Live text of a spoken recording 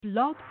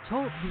Blog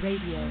Talk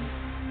Radio.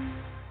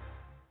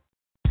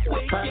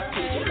 Wake up to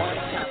the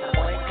morning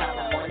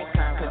combo.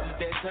 Cause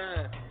it's that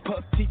time.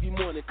 Puff TV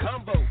morning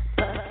combo.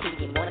 Puff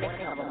TV morning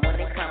combo.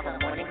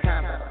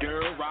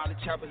 Girl, Raleigh,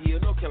 Chapel Hill,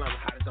 North Carolina,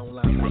 hottest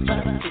online. Puff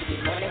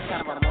TV morning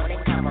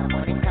combo.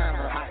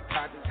 Hot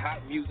topics,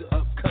 hot music,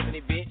 upcoming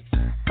events.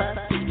 Puff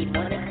TV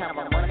morning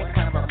combo. Now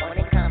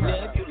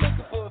if you're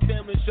looking for a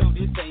family show,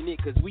 this ain't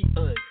it, cause we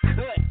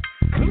uncut.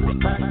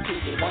 Puff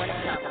TV morning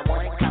combo.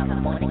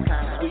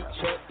 Sweet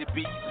Chuck, the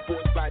beat,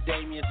 sports by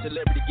Damien,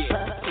 celebrity guest.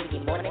 Puff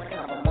TV morning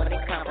combo.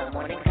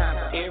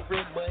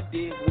 Every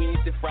Monday,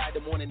 Wednesday, Friday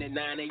morning at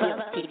 9 a.m.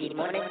 Puff TV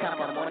morning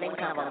combo.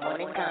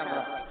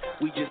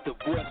 We just the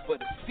voice for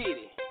the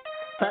city.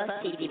 Puff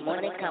TV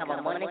morning combo.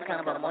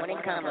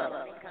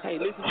 Hey,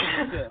 listen to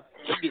yourself.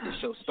 Let's get the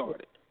show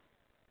started.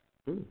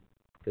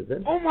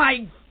 Oh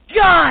my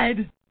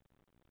God!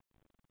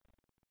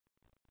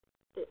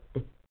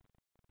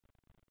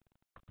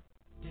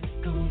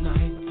 Disco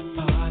night,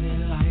 party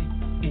life,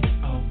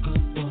 it's all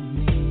good for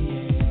me,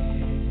 yeah.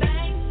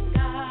 Thank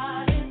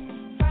God it's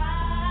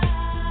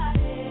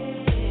Friday.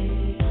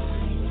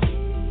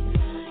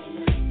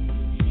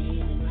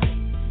 Feeling right,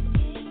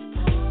 it's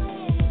party.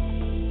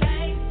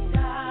 Thank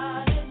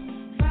God it's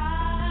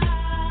Friday.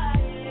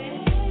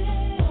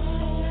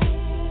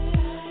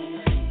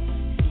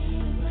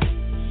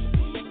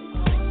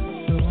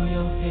 Throw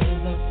your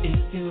hands up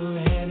if you're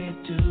ready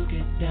to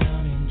get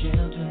down in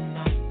jail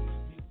tonight.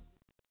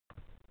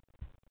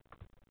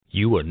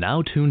 You are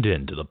now tuned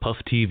in to the Puff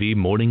TV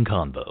Morning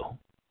Convo.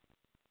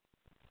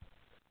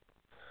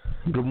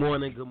 Good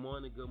morning.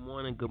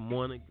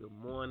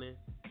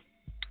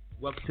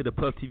 Welcome to the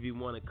Puff TV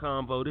Morning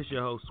Convo. This is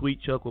your host,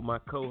 Sweet Chuck, with my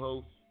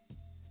co-host.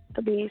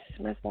 The Beast,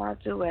 Miss I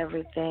do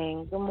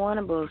everything. Good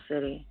morning, Bull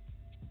City.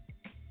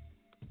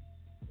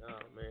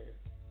 Oh, man.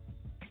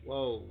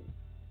 Whoa.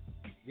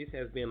 This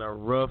has been a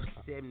rough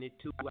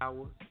 72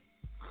 hours.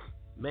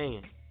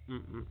 Man.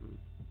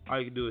 All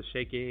you can do is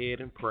shake your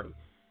head and pray.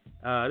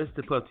 This is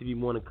the Puff TV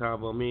Morning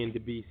Convo. Me and the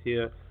Beast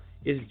here.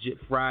 It's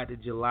Friday,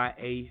 July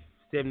 8th.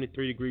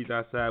 73 degrees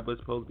outside, but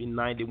it's supposed to be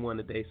 91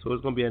 today. So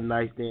it's going to be a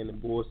nice day in the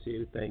Bull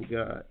City, thank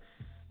God.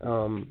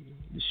 The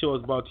show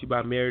is brought to you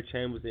by Mary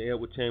Chambers and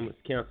Edward Chambers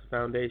Cancer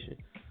Foundation.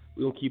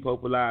 We're going to keep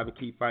hope alive and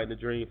keep fighting the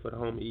dream for the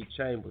home of each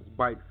Chambers.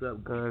 Bikes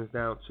up, guns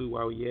down, too,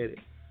 while we at it.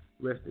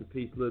 Rest in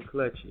peace, Lil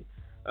Clutchy.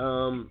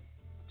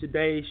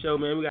 Today's show,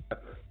 man, we got a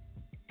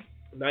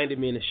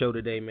 90-minute show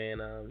today,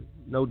 man.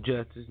 No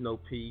justice, no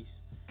peace.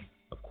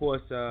 Of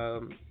course,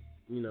 if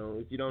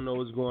you don't know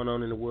what's going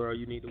on in the world,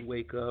 you need to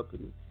wake up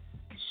and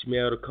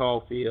smell the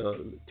coffee or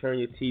turn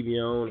your TV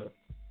on or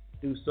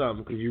do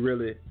something, because you're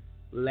really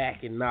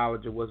lacking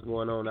knowledge of what's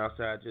going on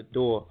outside your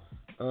door.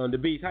 The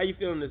Beast, how you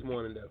feeling this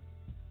morning, though?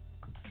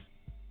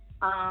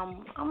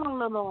 I'm a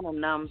little on the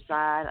numb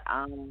side.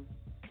 I'm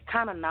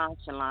kind of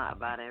nonchalant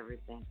about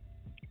everything.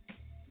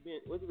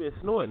 What you been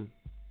snorting?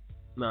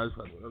 No, I'm just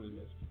fucking.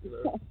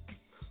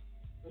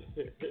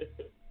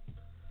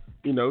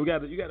 You know, we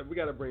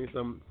gotta bring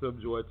some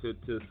joy to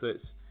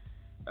such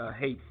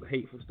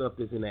hateful stuff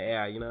that's in the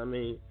air. You know what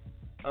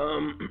I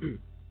mean?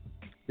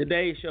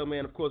 Today's show,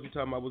 man. Of course, we're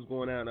talking about what's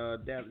going on.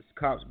 Dallas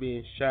cops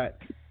being shot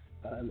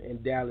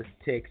in Dallas,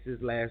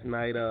 Texas last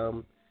night.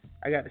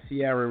 I got to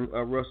see Aaron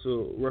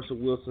Russell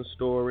Wilson's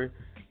story.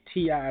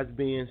 T.I. is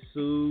being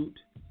sued.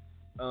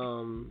 What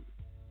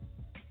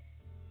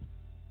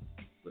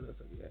else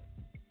I got?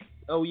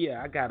 Oh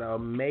yeah, I got an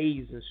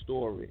amazing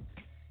story.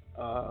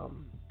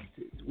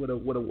 What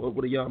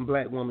a young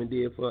black woman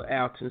did for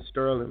Alton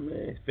Sterling,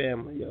 man, his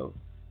family, yo,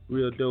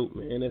 real dope,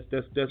 man.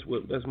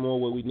 That's more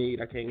what we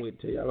need. I can't wait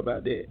to tell y'all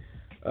about that.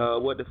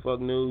 What the fuck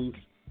news?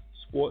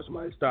 Sports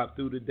might stop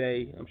through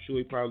today. I'm sure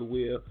he probably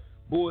will.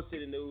 Bull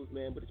City news,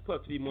 man. But it's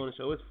Puff TV Morning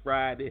Show. It's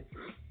Friday.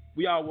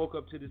 We all woke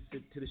up to the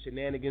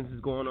shenanigans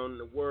that's going on in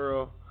the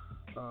world.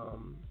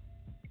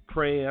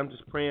 Praying. I'm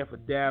just praying for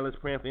Dallas.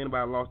 Praying for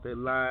anybody who lost their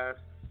lives.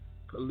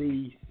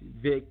 Police,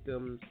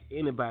 victims,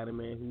 anybody,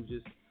 man, who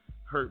just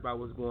hurt by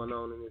what's going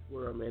on in this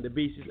world, man. The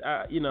Beast is,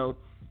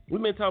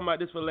 we've been talking about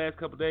this for the last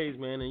couple of days,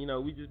 man, and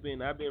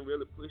I've been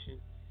really pushing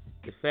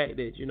the fact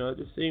that, it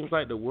just seems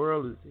like the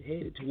world is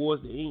headed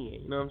towards the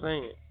end. You know what I'm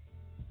saying?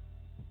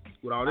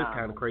 With all this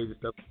kind of crazy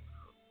stuff.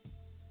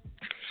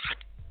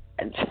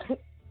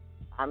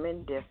 I'm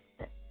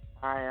indifferent.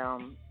 I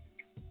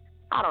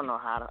don't know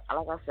how to.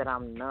 Like I said,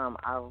 I'm numb.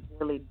 I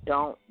really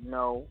don't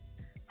know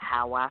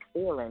how I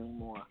feel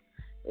anymore.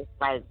 It's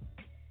like,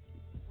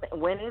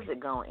 when is it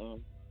going to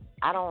end?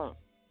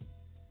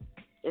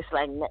 It's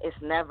like,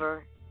 it's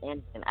never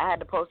ending. I had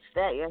to post a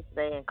stat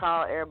yesterday and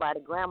call everybody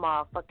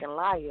grandma a fucking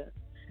liar,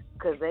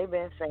 because they've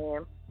been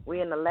saying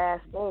we're in the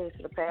last days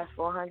for the past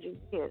 400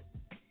 years.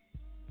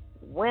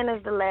 When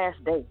is the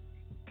last day?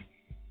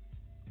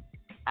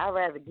 I'd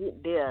rather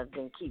get there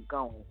than keep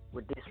going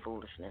with this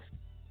foolishness.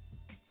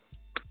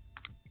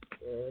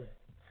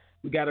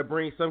 We got to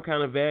bring some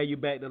kind of value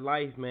back to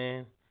life,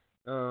 man.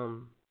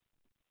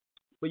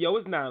 But, yo,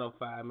 it's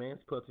 9:05, man.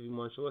 It's Puff TV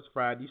Morning Show. It's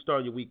Friday. You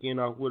start your weekend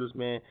off with us,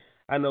 man.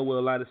 I know with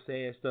a lot of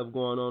sad stuff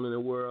going on in the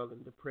world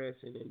and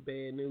depressing and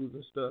bad news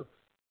and stuff,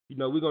 you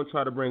know, we're going to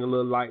try to bring a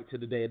little light to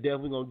the day.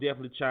 We're going to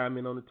definitely chime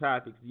in on the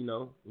topics, you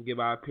know, and give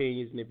our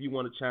opinions. And if you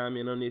want to chime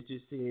in on this,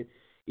 just send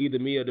either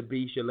me or the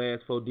Beast your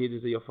last 4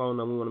 digits of your phone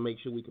number. We want to make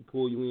sure we can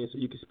pull you in so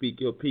you can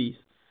speak your piece.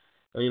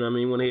 You know what I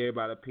mean? We want to hear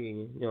everybody's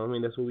opinion. You know what I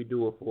mean? That's what we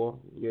do it for.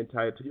 You're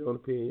entitled to your own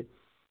opinion.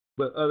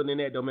 But other than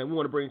that, though, man, we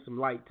want to bring some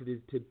light to this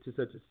to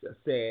such a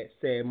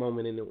sad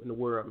moment in the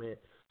world, man.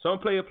 So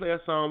I'm going to play a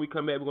song. We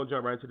come back. We're going to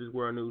jump right into this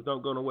world news.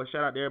 Don't go nowhere.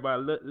 Shout out to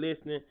everybody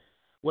listening.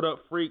 What up,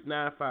 Freak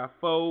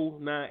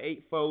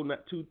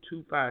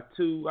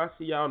 954-984-2252. I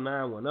see y'all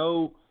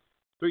 910-336.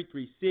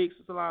 There's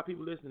a lot of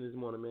people listening this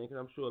morning, man, because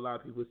I'm sure a lot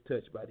of people is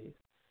touched by this.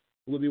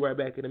 We'll be right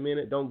back in a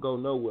minute. Don't go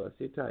nowhere.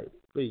 Sit tight,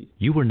 please.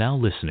 You are now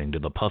listening to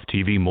the Puff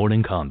TV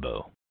Morning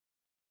Convo.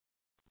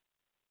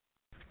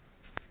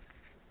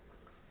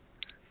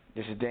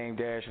 This is Dame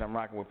Dash, and I'm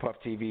rocking with Puff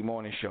TV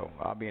Morning Show.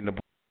 I'll be in the...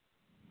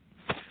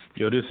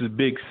 Yo, this is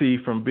Big C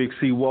from Big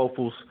C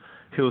Waffles,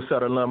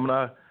 Hillside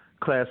alumni,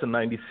 class of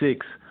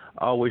 96.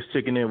 Always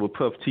checking in with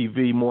Puff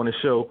TV Morning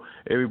Show.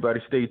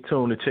 Everybody stay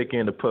tuned to check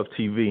in to Puff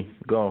TV.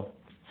 Go on.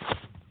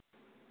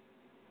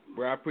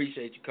 Bro, I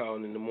appreciate you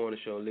calling in the morning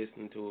show and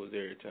listening to us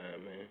every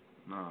time, man.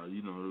 Nah,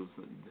 you know,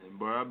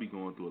 bro, I be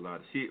going through a lot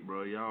of shit,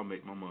 bro. Y'all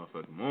make my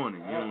motherfucking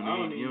morning. You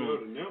don't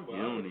even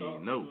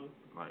know.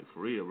 Like,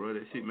 for real, bro.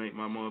 That shit make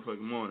my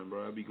motherfucking morning,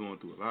 bro. I be going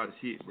through a lot of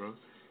shit, bro.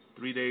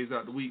 3 days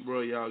out the week,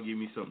 bro, y'all give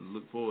me something to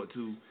look forward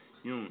to.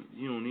 You don't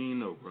even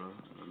know, bro.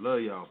 I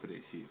love y'all for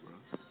that shit,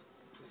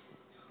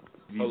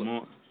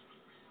 bro.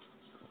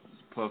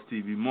 Puff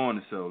TV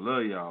Morning Show.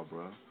 Love y'all,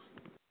 bro.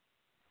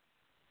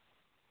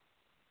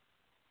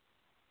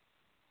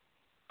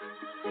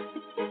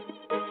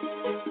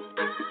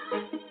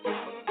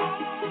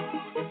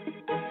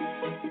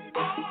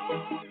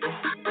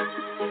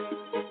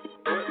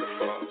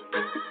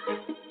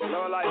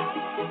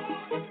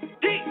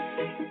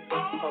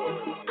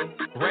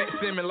 Rat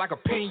simming like a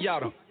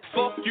pinata.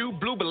 Fuck you,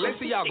 blue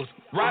Balenciagas.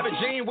 Robert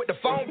Jean with the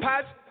phone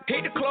pots.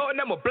 Hit the claw and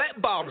them a black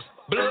bottles.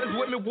 Bloods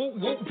with me, whoop,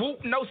 whoop,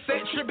 whoop. No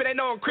set tripping, they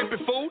know I'm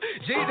crippin' fool.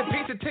 G's a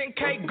piece of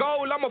 10K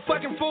gold. I'm a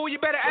fucking fool, you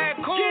better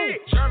act cool. Yeah.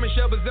 German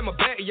shepherds in my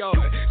backyard.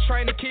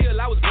 Train to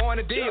kill, I was born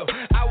to deal.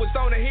 I was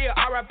on the hill,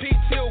 RIP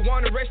till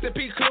one, rest in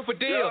peace, Clifford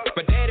Deal.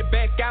 My daddy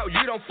back out,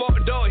 you don't fuck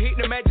the dog. Hit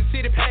the Magic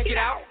City, pack it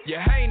out. You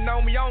hatin'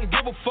 on me, I don't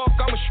give a fuck.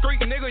 I'm a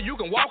street nigga, you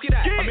can walk it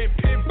out. I'm in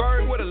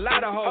Pittsburgh with a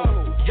lot of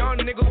hoes. Young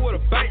nigga with a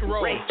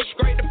bankroll.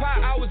 Scrape the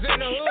pot, I was in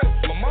the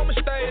hood. My mama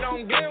stayed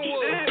on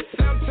Glenwood.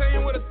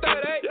 17 with a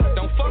 38.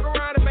 Don't fuck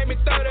around and make me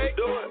 38.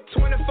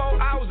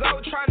 24 hours, I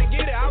was trying to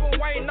get it. I was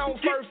waiting on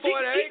first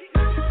 48.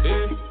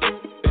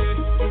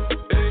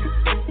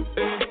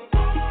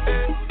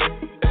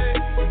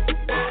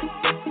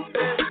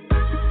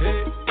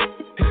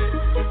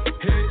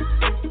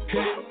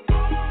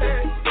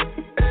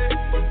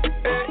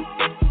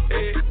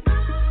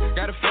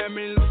 Got a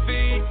family to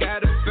feed,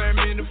 got a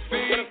family to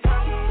feed.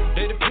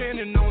 They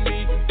depending on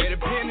me, they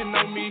depending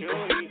on me.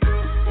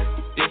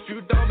 If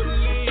you don't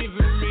believe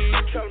in me,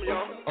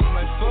 I'm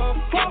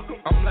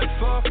like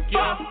fuck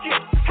yeah.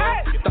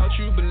 Thought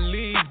you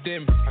believed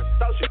in me. I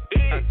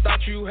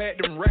thought you had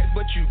them racks,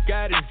 but you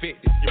got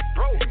evicted.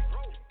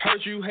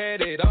 Heard you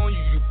had it on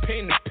you, you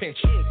pinned the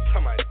pension.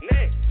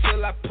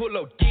 Till I pull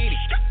up, get it.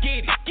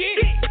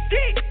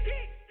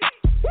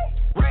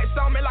 Rats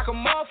on me like a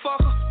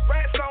motherfucker.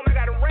 Rats on me,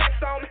 got a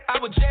rats on me. I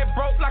was jet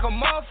broke like a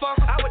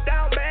motherfucker. I was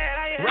down bad,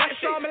 I ain't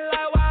rats on me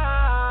like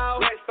wow.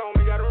 Rats on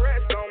me, got a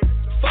rats on me.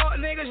 Fuck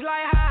niggas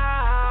like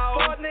how?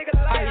 Fuck niggas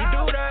like how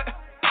you do that?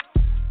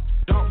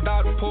 Dumped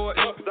out the port. I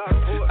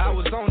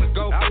was on the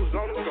go.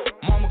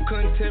 Mama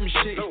couldn't tell me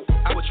shit.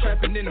 I was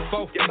trapping in the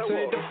boat. Take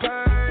the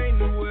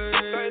pain away.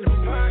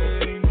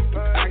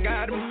 I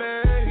got it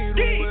made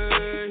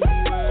away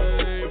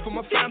for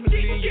my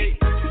family.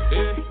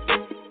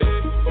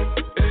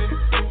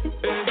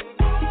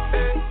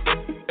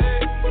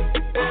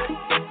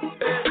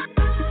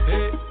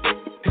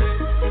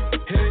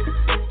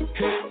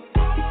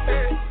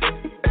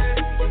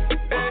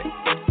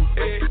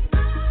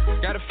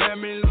 Got a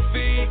family to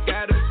feed,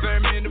 got a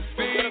family to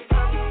feed.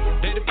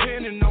 They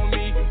depending on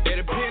me, they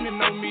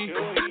depending on me.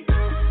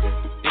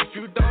 If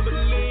you don't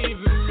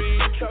believe in me,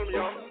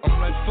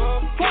 I'm like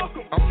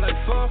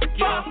fuck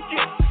yeah.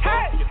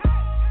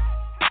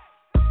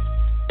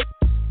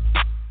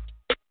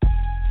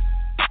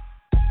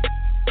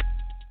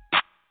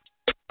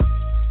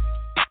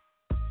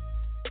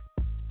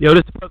 Yo,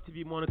 this is Puff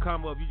TV Morning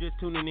Combo. If you just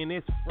tuning in,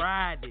 it's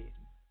Friday,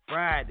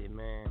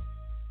 man.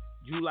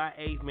 July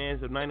 8th, man.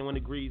 It's 91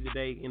 degrees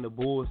today in the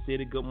Bull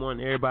City. Good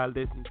morning,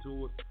 everybody listening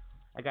to it.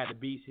 I got the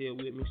Beast here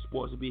with me.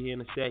 Sports will be here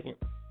in a second.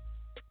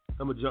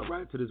 I'm going to jump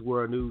right to this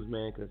world news,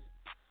 man, because,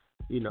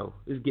 you know,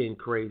 it's getting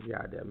crazy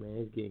out there,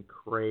 man. It's getting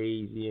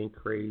crazy.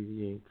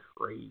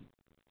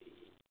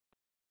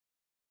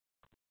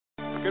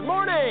 Good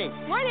morning.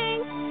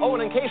 Morning. Oh,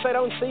 and in case I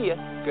don't see you,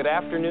 good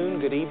afternoon,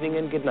 good evening,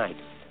 and good night.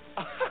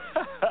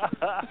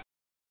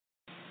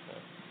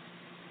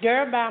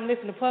 Girl, bye. I'm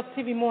listening to Puff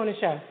TV Morning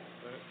Show.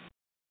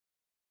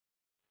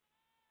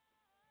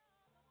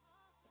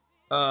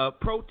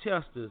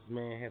 Protesters,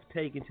 man, have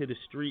taken to the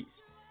streets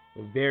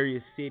in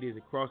various cities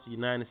across the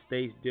United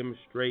States,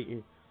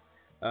 demonstrating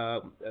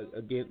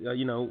against,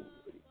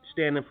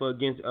 standing for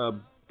against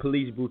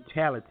police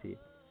brutality,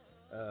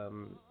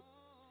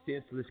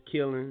 senseless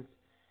killings.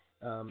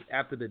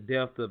 After the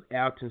death of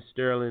Alton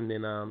Sterling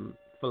and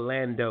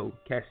Philando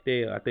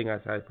Castile, I think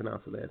that's how you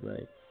pronounce the last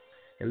name,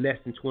 in less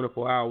than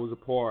 24 hours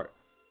apart,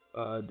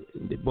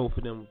 both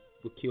of them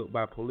were killed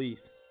by police.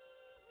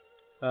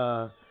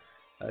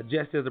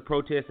 Just as the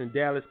protests in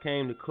Dallas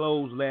came to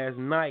close last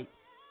night,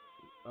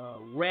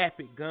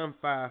 rapid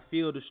gunfire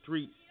filled the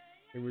streets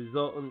and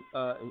resulting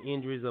in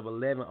injuries of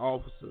 11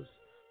 officers.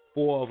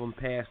 4 of them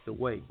passed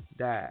away,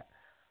 died.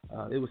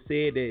 It was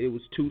said that it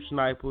was 2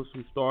 snipers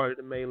who started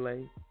the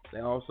melee. They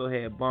also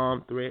had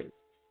bomb threats.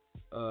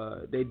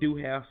 They do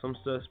have some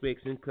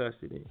suspects in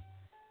custody.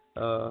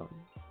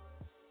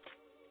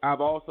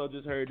 I've also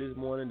just heard this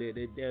morning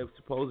that they're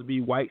supposed to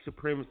be white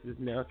supremacists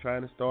now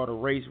trying to start a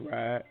race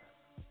riot.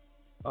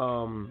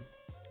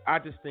 I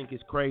just think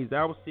it's crazy.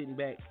 I was sitting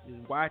back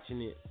just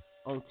watching it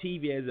on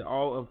TV as it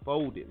all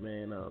unfolded,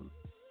 man.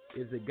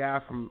 There's a guy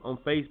on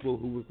Facebook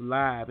who was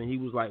live, and he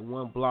was like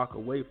 1 block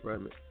away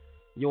from it.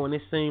 Yo, and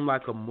it seemed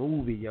like a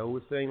movie, yo.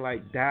 It seemed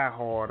like Die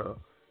Hard, or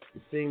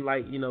it seemed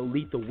like,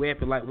 Lethal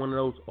Weapon, like one of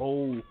those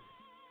old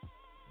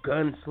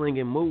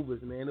gunslinging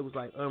movies, man. It was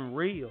like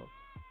unreal.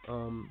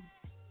 I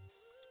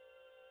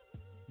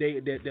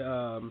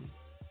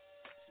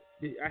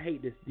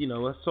hate this,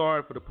 I'm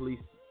sorry for the police,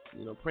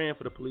 praying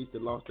for the police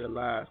that lost their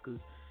lives, because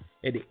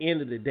at the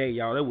end of the day,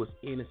 y'all, that was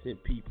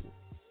innocent people.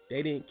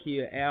 They didn't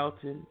kill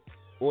Alton,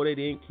 or they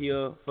didn't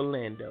kill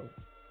Philando.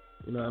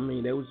 You know what I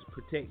mean? They was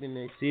protecting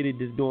their city,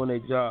 just doing their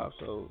job.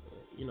 So,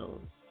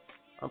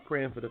 I'm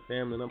praying for the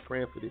family, and I'm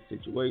praying for this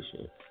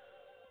situation.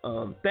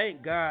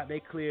 Thank God they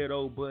cleared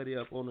old buddy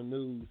up on the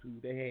news who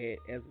they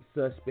had as a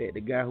suspect,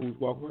 the guy who was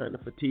walking around in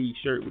a fatigue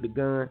shirt with a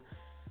gun.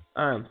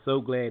 I'm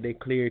so glad they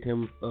cleared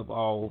him of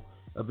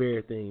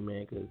everything,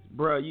 man. Cause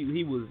bro,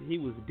 he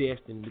was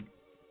destined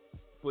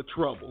for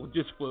trouble,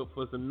 just for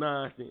some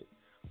nonsense.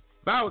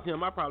 If I was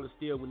him, I probably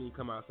still wouldn't even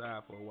come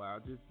outside for a while,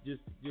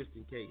 just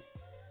in case.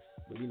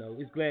 But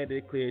it's glad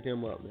they cleared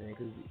him up, man.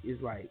 Cause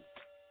it's like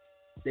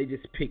they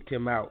just picked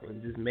him out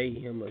and just made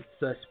him a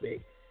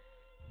suspect.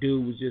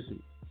 Dude was just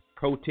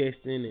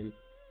protesting and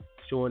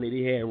showing that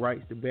he had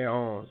rights to bear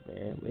arms,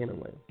 man.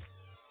 Anyway,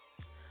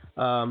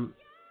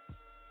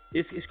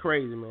 it's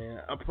crazy,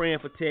 man. I'm praying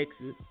for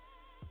Texas,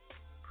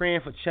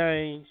 praying for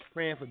change,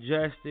 praying for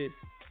justice.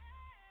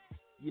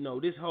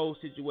 This whole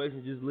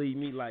situation just leave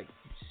me like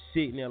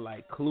sitting there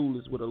like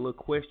clueless with a little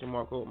question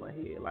mark over my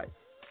head. Like,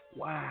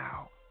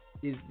 wow,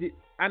 is this?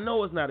 I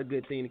know it's not a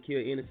good thing to kill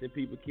innocent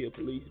people, kill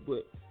police,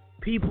 but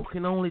people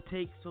can only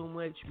take so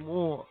much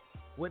more.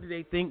 What did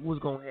they think was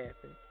gonna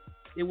happen?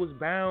 It was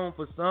bound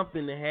for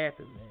something to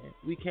happen, man.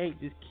 We can't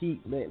just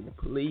keep letting the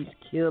police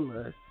kill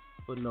us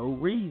for no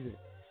reason.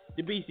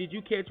 The Beast, did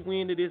you catch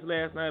wind of this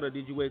last night, or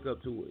did you wake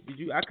up to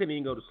it? I couldn't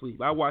even go to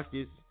sleep. I watched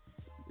this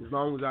as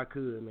long as I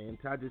could, man.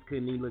 I just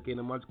couldn't even look at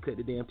them. I just cut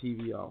the damn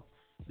TV off.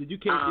 Did you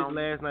catch this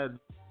last night or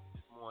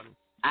this morning?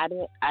 I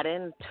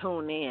didn't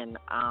tune in.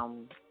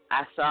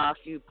 I saw a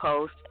few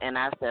posts, and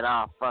I said,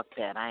 oh, fuck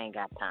that. I ain't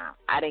got time.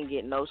 I didn't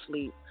get no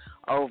sleep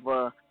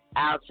over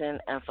Alton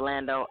and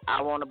Philando.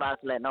 I wasn't about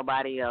to let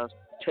nobody else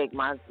take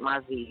my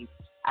Z's.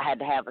 I had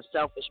to have a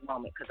selfish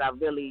moment, because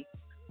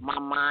my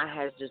mind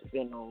has just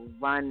been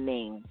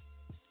running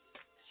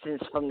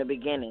since from the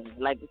beginning.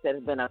 Like you said,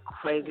 it's been a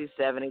crazy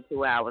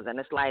 72 hours, and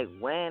it's like,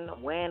 when,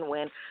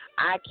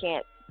 I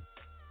can't,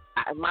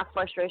 my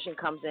frustration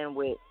comes in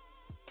with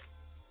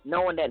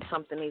knowing that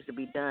something needs to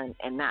be done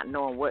and not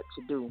knowing what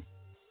to do,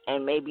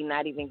 and maybe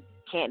not even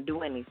can't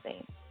do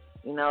anything.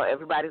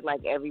 Everybody's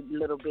like, every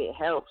little bit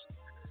helps.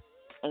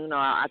 And,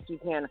 I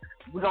keep hearing,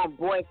 we're going to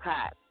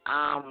boycott.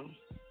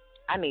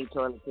 I need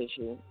toilet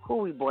tissue. Who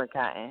we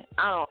boycotting?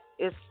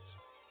 It's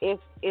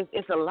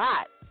a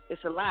lot.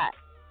 It's a lot.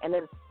 And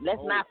then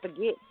let's not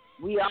forget,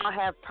 we all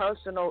have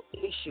personal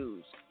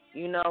issues.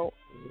 It's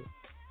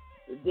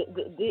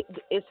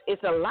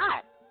a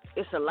lot.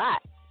 It's a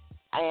lot.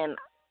 And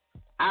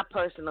I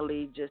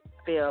personally just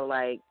feel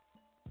like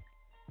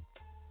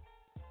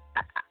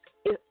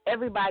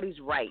everybody's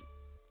right,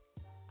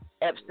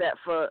 except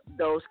for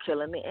those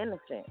killing the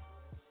innocent.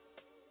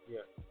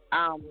 Yeah.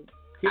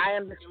 I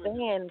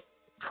understand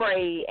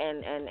pray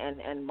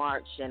and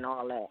march and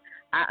all that.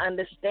 I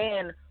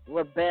understand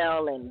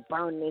rebel and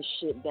burn this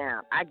shit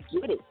down. I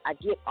get it. I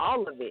get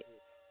all of it.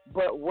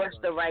 But what's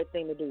the right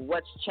thing to do?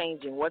 What's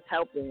changing? What's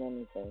helping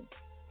anything?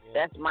 Yeah.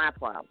 That's my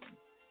problem.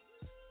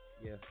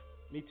 Yeah.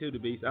 Me too, the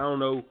Beast. I don't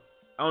know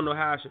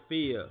how I should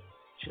feel.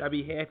 Should I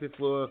be happy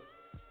for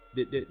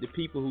the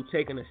people who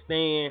taking a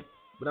stand?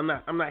 But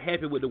I'm not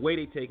happy with the way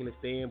they taking a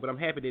stand, but I'm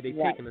happy that they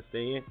taking a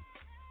stand.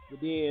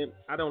 But then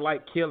I don't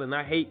like killing.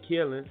 I hate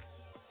killing.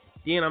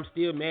 Then I'm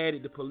still mad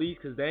at the police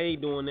because they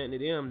ain't doing nothing to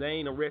them. They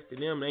ain't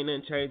arresting them. They ain't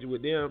nothing changing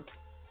with them.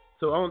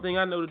 So the only thing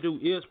I know to do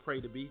is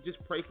pray, to be. Just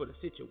pray for the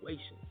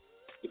situation.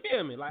 You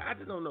feel me? Like, I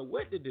just don't know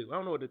what to do. I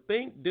don't know what to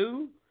think,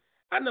 do.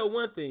 I know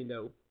one thing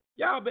though.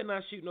 Y'all better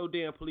not shoot no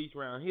damn police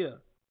around here.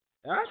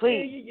 I tell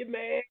Please. you, you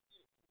mad.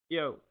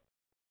 Yo.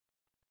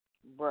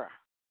 Bruh.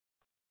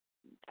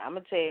 I'm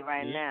going to tell you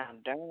right Yeah. now,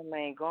 Durham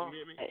ain't going You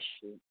hear me? for that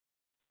shit.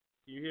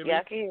 You hear me? Yeah,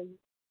 I can hear you.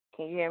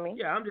 Can you hear me?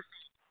 Yeah,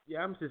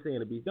 I'm just saying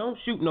to be. Don't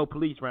shoot no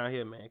police around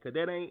here, man, because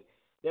that ain't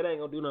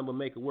gonna do nothing but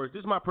make it worse.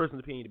 This is my personal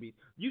opinion to be.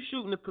 You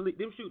shooting the police,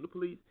 them shooting the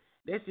police,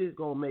 that's just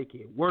gonna make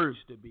it worse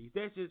to be.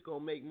 That's just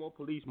gonna make more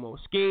police more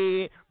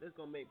scared. That's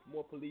gonna make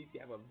more police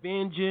have a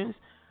vengeance.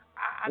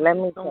 I Let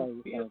just me don't tell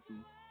you feel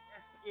something.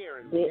 that's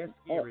scary. Man. That's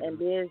scary. And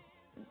there's,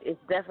 it's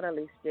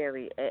definitely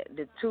scary.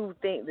 The two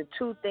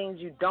things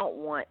you don't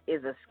want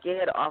is a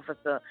scared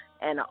officer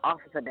and an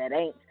officer that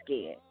ain't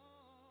scared.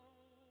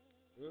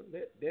 Well,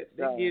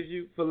 that gives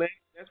you Philando.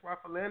 That's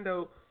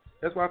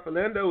why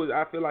Philando is.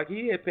 I feel like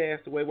he had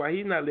passed away. Why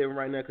he's not living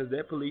right now? Because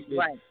that police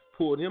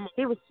pulled him.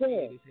 He was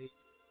scared.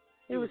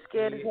 He was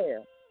scared as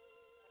hell.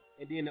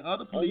 And then the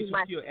other police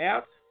who killed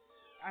Al,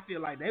 I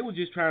feel like they were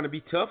just trying to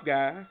be tough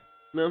guys.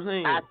 You know what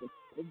I'm saying?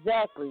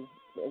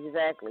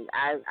 Exactly.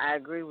 I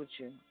agree with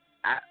you.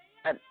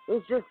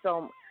 It's just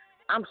so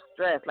I'm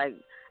stressed. Like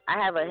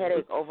I have a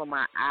headache over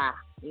my eye.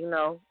 You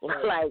know,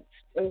 like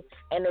and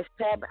it's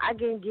happening. I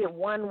didn't get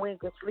one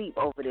wink of sleep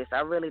over this. I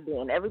really did.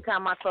 And every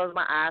time I closed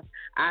my eyes,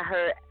 I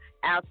heard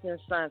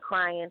Alton's son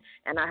crying,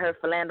 and I heard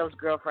Philando's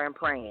girlfriend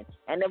praying.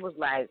 And it was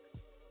like,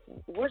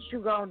 what you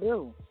gonna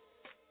do?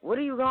 What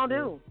are you gonna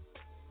do?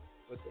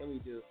 What can we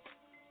do?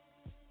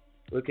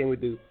 What can we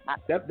do? I'm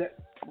clueless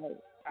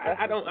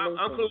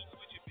with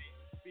you,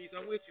 Beast.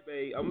 I'm with you,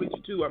 babe. I'm with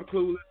you too. I'm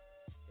clueless,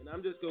 and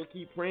I'm just gonna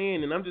keep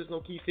praying, and I'm just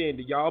gonna keep saying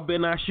that y'all better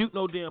not shoot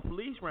no damn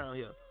police around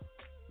here.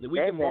 That we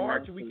can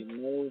march. We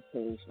can no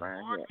police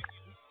around here.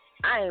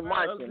 I ain't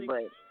marching,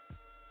 but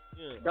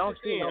don't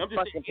shoot no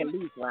fucking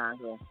police around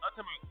here. I'm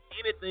talking about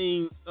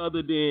anything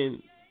other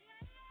than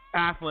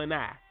eye for an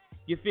eye.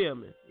 You feel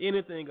me?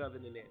 Anything other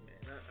than that,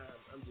 man.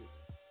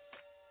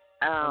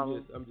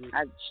 I'm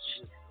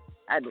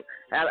just.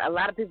 A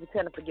lot of people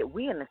tend to forget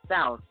we in the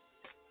South.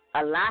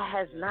 A lot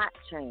has not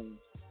changed.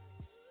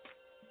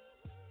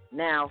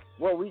 Now,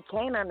 what we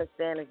can't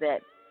understand is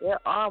that there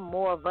are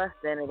more of us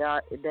than it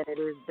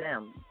is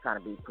them. I'm trying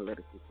to be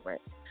politically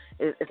correct.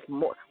 It's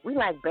more. We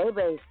like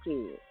baby's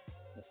kids.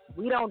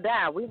 We don't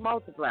die. We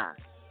multiply.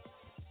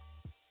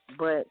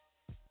 But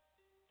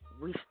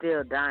we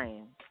still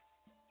dying.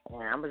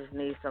 And I'm just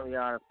need some of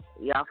y'all.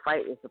 Y'all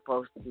fight is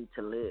supposed to be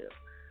to live,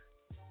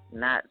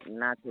 not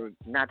to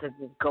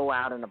just go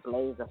out in a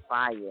blaze of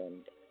fire.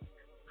 And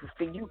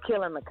for you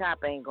killing a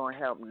cop ain't gonna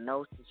help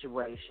no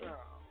situation.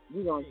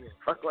 You gonna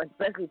fuck,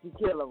 especially if you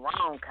kill the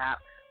wrong cop.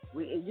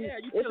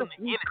 It's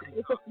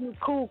a few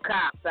cool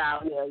cops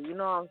out here. You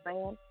know what I'm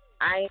saying?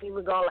 I ain't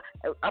even gonna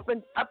up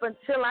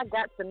until I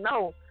got to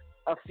know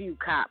a few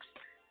cops.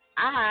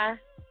 I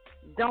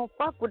don't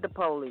fuck with the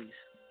police.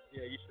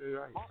 Yeah, you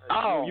sure right.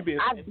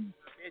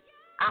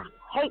 I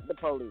hate the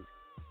police.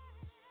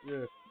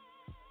 Yeah.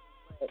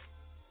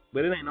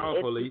 But it ain't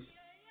all police.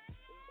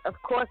 Of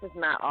course it's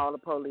not all the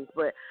police,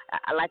 but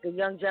like a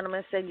young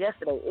gentleman said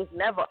yesterday, it's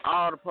never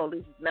all the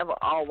police, it's never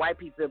all white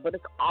people, but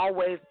it's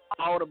always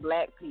all the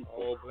black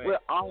people. We're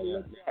all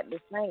looking at the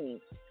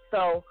same.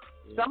 So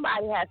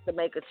somebody has to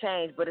make a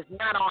change, but it's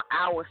not on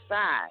our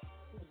side.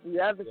 It's the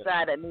other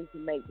side that needs to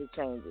make the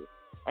changes.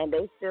 And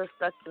they still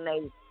stuck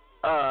in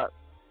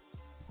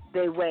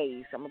their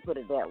ways. I'm going to put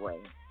it that way.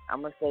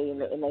 I'm going to say in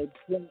their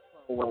Jim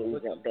Crow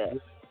ways at that.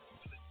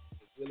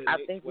 I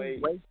think we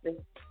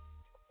wasted.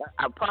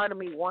 A part of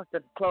me wants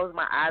to close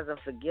my eyes and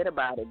forget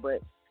about it,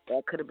 but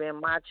that could have been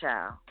my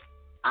child.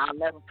 I'll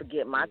never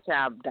forget my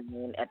child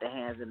dying at the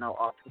hands of no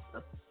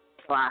officer.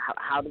 So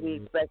how do we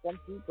expect some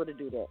people to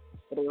do that?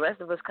 But the rest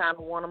of us kind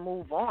of want to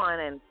move on,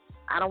 and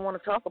I don't want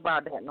to talk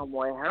about that no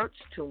more. It hurts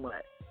too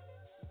much.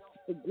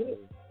 Don't forget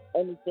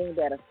anything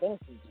that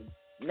offends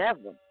you.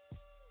 Never.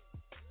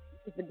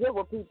 You forget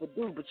what people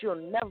do, but you'll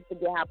never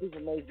forget how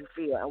people made you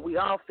feel. And we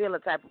all feel a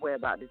type of way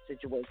about this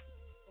situation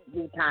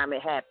every time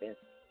it happens.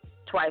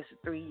 Twice or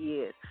 3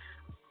 years.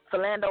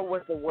 Philando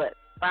was the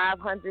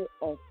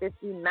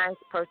 559th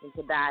person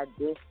to die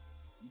this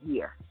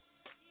year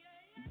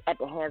at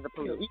the hands of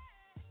police.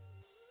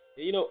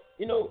 You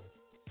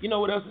know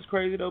what else is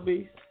crazy though,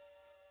 Beast?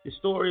 The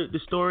story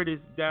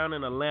that's down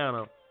in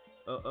Atlanta.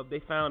 They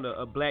found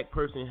a black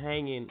person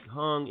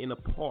hung in a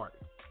park.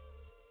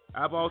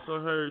 I've also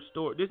heard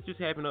story. This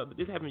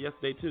happened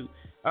yesterday too.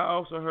 I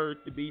also heard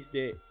the Beast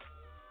that.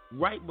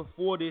 Right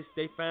before this,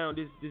 they found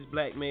this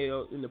black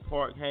male in the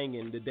park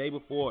hanging. The day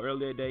before,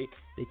 earlier day,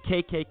 the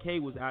KKK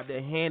was out there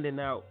handing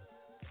out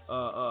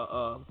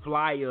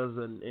flyers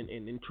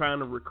and trying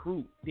to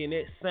recruit. Then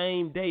that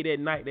same day, that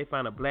night, they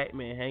found a black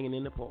man hanging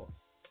in the park.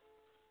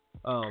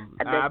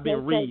 I've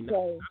been reading.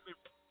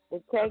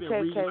 The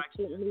KKK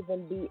shouldn't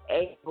even be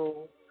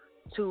able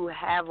to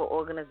have an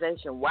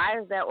organization. Why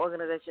is that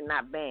organization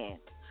not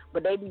banned?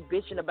 But they be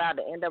bitching about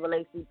the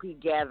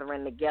NAACP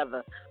gathering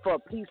together for a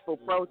peaceful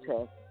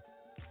protest.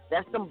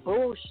 That's some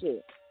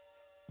bullshit.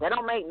 That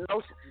don't make no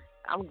sense.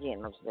 I'm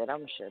getting upset.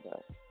 I'm sure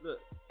though. Look,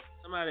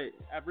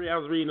 I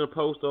was reading a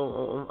post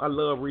on I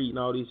love reading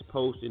all these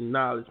posts and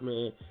knowledge,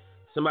 man.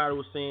 Somebody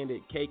was saying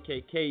that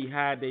KKK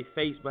hide their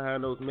face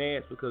behind those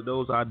masks because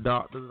those are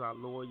our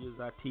lawyers,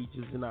 our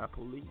teachers, and our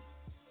police.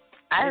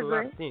 I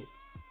agree. agree.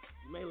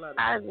 You made a lot of sense.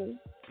 I agree.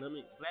 I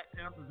mean, Black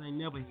Panthers ain't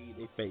never hid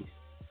their face.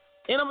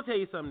 And I'm gonna tell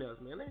you something else,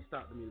 man. Let me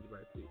stop the music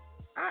right quick.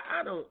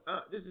 I don't.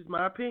 This is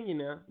my opinion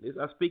now.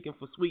 I'm speaking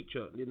for Sweet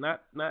Chuck.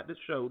 Not the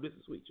show. This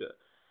is Sweet Chuck.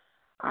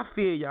 I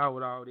feel y'all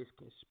with all this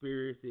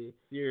conspiracy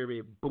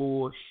theory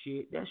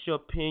bullshit. That's your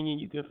opinion.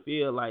 You can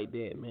feel like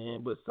that,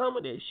 man. But some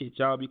of that shit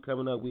y'all be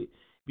coming up with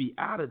be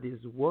out of this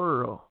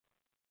world.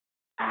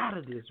 Out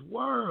of this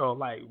world.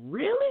 Like,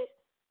 really?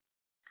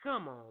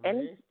 Come on,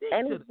 man.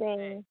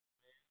 Anything.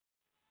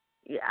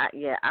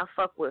 Yeah, I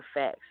fuck with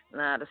facts.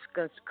 Now,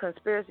 the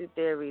conspiracy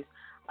theories,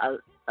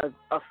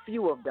 a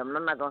few of them,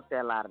 I'm not going to say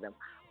a lot of them,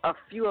 a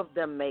few of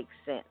them make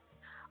sense.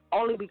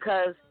 Only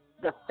because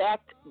the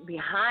fact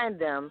behind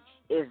them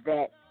is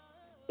that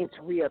it's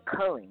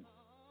reoccurring.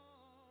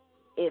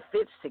 It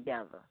fits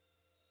together.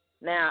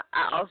 Now,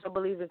 I also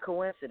believe in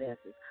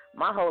coincidences.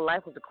 My whole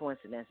life was a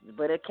coincidence,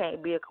 but it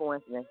can't be a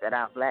coincidence that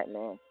our black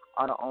men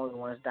are the only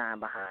ones dying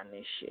behind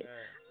this shit.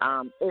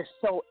 It's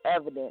so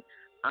evident.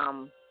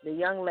 The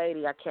young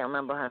lady, I can't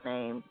remember her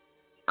name,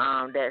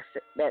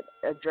 that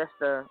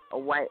addressed a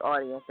white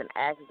audience and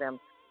asked them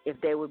if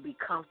they would be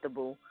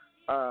comfortable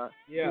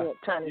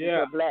turning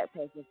into a black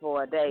person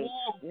for a day.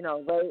 You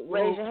know,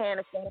 raise your hand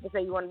and stand up and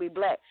say you want to be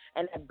black.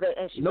 And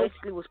she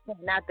basically was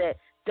pointing out that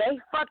they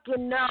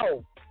fucking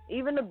know.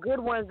 Even the good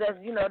ones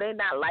that, you know, they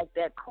not like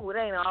that cool. It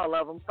ain't all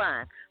of them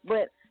fine.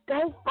 But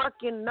they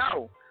fucking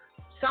know.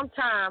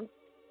 Sometimes,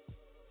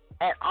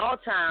 at all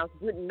times,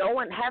 with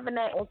knowing, having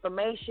that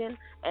information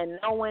and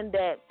knowing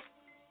that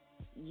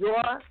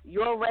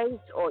your race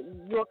or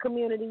your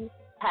community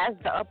has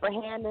the upper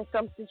hand in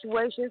some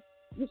situations,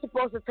 you're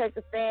supposed to take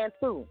a stand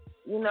too.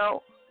 You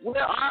know,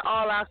 where are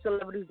all our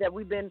celebrities that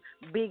we've been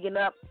bigging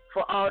up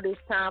for all this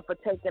time for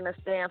taking a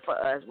stand for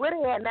us? Where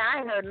they at now? I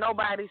ain't heard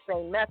nobody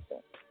say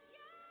nothing.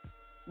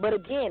 But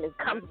again, it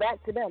comes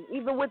back to them.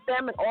 Even with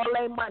them and all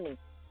their money,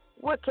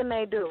 what can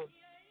they do?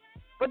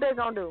 What they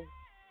gonna do?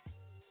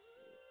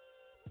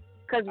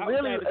 Because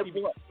really,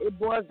 it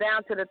boils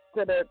down to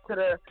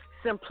the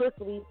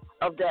simplicity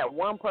of that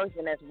one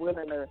person that's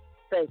willing to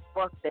say,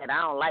 "Fuck that!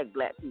 I don't like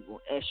black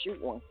people," and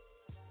shoot one.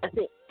 That's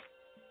it.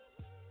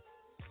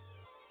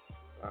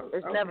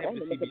 It's never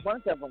ended. It's a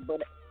bunch of them.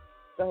 But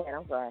go ahead.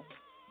 I'm sorry.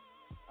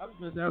 I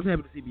was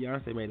happy to see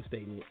Beyonce made a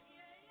statement.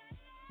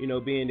 You know,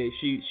 being that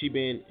she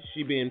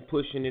been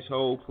pushing this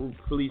whole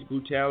police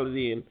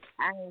brutality and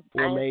I ain't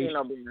seen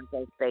no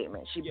Beyonce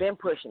statement. She been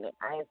pushing it.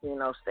 I ain't seen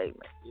no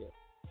statement. Yeah.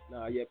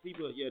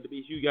 People. Yeah, the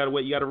beach. You gotta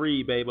wait. You gotta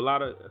read, babe. A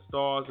lot of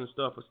stars and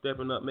stuff are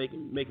stepping up,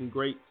 making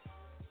great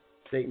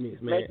statements,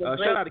 man.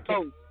 Shout out to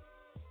Casno.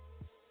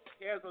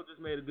 Casno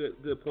just made a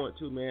good point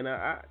too, man.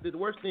 The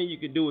worst thing you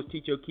could do is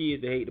teach your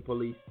kids to hate the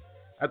police.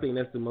 I think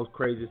that's the most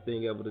craziest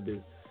thing ever to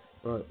do.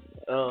 Right.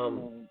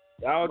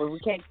 But we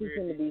can't teach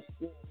them to be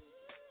stupid.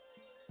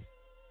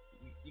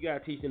 You gotta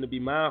teach them to be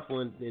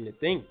mindful and to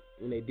think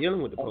when they're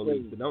dealing with the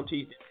police, but don't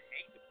teach them to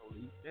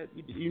hate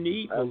the police. You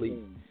need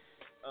police.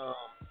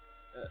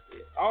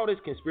 All this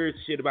conspiracy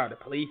shit about the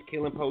police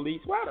killing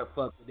police. Why the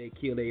fuck would they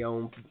kill their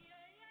own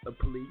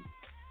police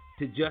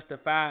to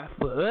justify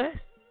for us?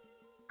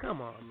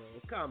 Come on, man.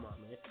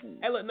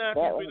 Hey, look, now I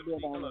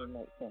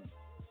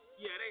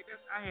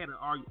had an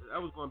argument. I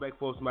was going back and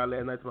forth with somebody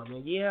last night to my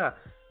man. Yeah,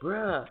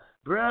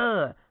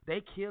 bruh,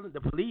 they killing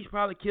the police.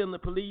 Probably killing the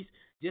police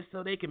just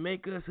so they can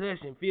make us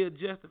hush and feel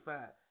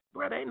justified.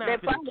 Bruh, they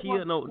not finna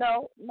kill no.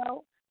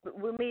 No.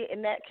 With me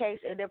in that case,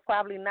 they're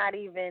probably not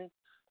even.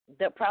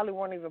 There probably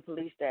weren't even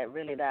police that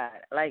really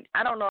died. Like,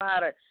 I don't know how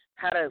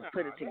to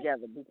put it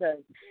together,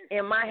 because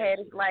in my head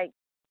it's like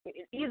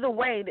either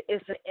way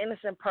it's an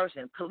innocent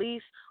person,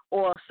 police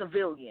or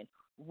civilian.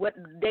 What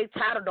they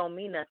title don't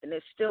mean nothing.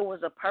 It still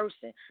was a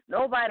person.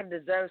 Nobody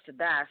deserves to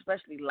die,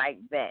 especially like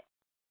that.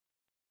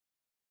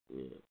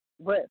 Yeah.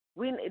 But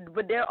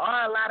there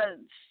are a lot of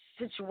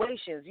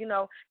situations. You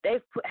know,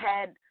 they've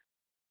had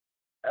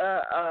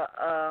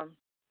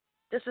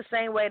just the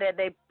same way that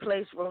they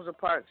placed Rosa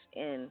Parks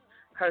in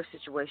her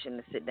situation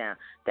to sit down.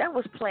 That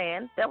was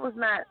planned. That was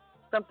not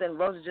something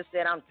Rosa just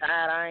said, "I'm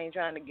tired, I ain't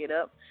trying to get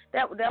up."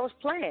 That was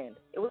planned.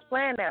 It was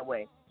planned that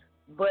way.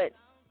 But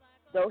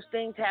those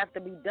things have to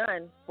be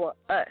done for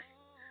us.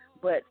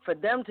 But for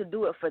them to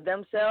do it for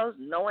themselves,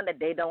 knowing that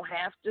they don't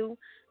have to,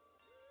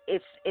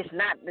 it's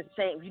not the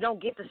same. You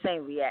don't get the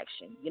same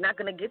reaction. You're not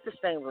going to get the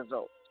same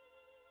results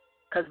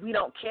because we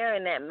don't care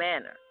in that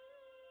manner.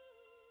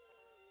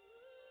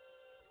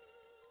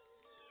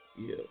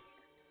 Yeah.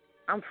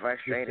 I'm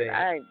frustrated.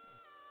 I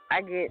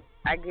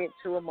get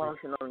too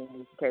emotional in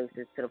these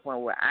cases to the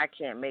point where I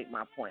can't make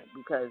my point,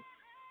 because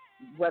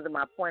whether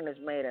my point is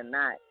made or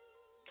not,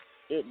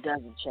 it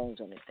doesn't change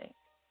anything.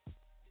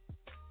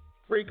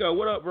 Freako,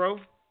 what up, bro?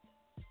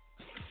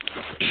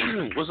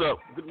 What's up?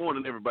 Good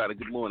morning, everybody.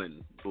 Good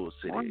morning, Bull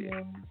City.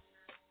 Morning.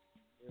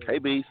 Hey,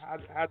 B. How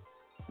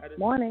does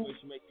Morning. this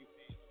situation make you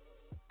feel?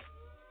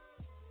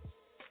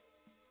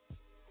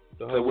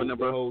 The Say what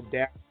number? whole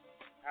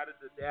how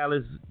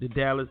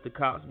did the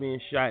cops being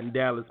shot in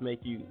Dallas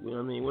make you? You know what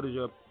I mean, what is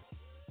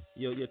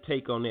your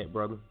take on that,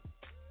 brother?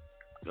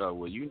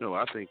 Well, you know,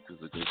 I think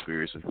it's a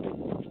conspiracy.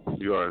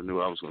 You already knew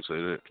I was gonna say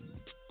that.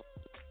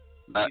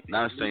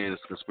 Not saying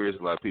it's a conspiracy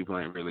like people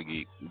ain't really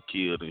get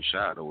killed and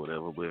shot or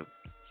whatever, but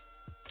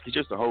it's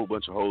just a whole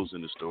bunch of holes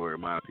in the story,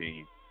 in my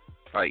opinion.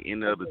 Like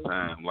any other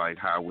time, like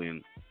how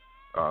when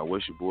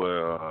what's your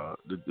boy,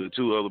 the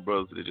two other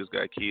brothers that just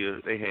got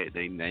killed, they had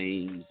their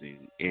names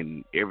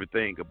and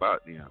everything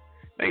about them.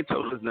 They ain't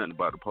told us nothing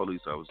about the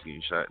police officers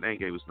getting shot. They ain't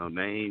gave us no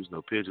names,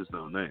 no pictures,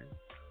 no nothing.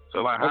 So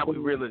like, how we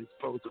really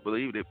supposed to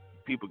believe that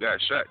people got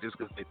shot just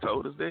because they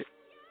told us that?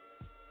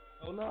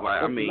 Oh no!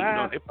 Like, I mean, you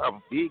know, they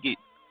probably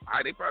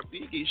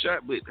did get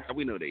shot, but how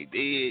we know they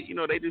did? You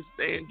know, they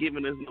ain't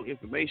giving us no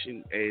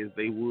information as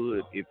they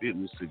would if it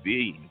was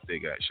civilians if they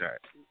got shot.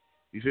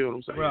 You feel what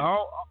I'm saying?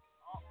 Bro,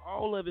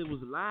 all of it was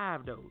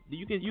live though.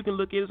 You can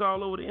look at it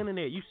all over the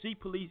internet. You see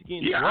police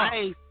getting dropped.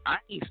 I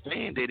ain't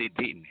saying that it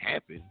didn't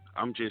happen.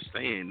 I'm just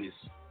saying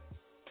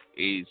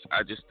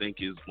I just think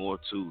it's more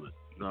to it.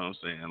 You know what I'm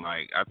saying?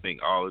 Like, I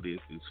think all of this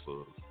is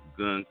for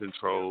gun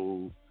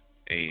control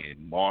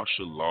and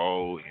martial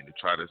law and to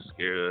try to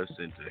scare us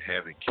into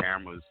having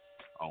cameras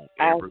on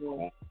every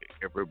corner,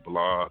 every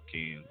block,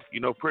 and, you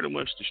know, pretty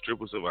much to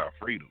strip us of our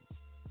freedom.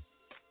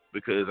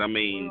 Because I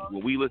mean,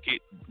 when we look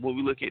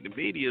at the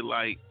media,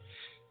 like,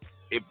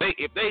 if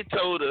they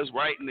told us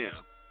right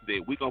now that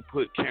we're gonna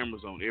put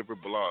cameras on every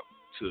block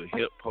to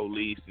help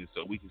police and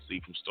so we can see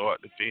from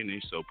start to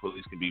finish so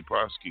police can be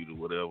prosecuted or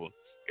whatever,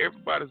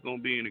 everybody's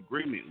gonna be in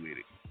agreement with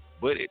it.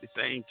 But at the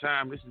same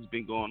time, this has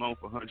been going on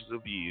for hundreds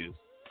of years.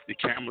 The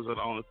cameras are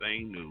the only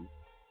thing new.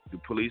 The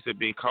police have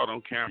been caught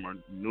on camera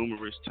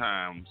numerous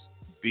times,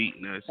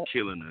 beating us,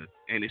 killing us,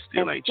 and it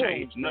still ain't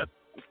changed nothing.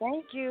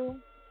 Thank you.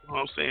 You know what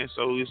I'm saying?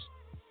 So it's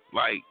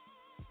like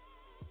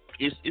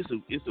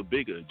it's a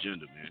bigger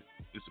agenda, man.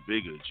 It's a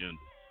bigger agenda.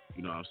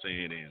 You know what I'm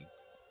saying? And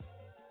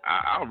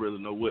I don't really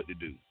know what to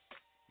do.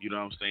 You know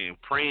what I'm saying?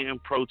 Praying,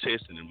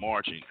 protesting, and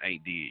marching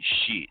ain't did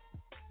shit.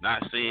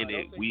 Not saying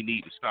that we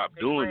need to stop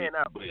doing it,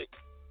 but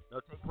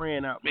don't take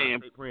praying out, man.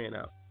 Take praying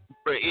out.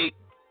 Praying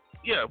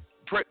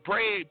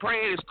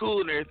is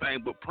cool and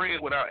everything, but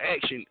praying without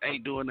action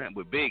ain't doing nothing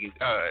but begging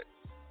God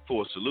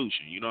for a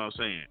solution. You know what I'm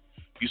saying?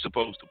 You're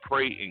supposed to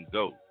pray and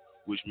go,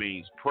 which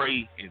means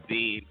pray and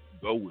then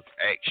go with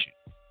action.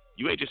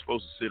 You ain't just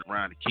supposed to sit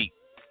around and keep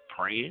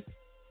praying.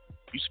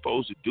 You're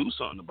supposed to do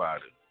something about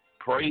it.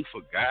 Pray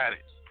for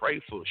guidance. Pray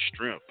for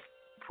strength.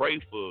 Pray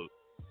for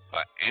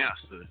an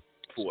answer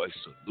for a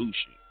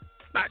solution.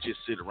 Not just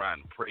sit around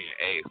and pray and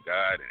ask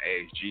God and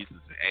ask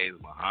Jesus and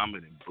ask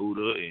Muhammad and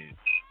Buddha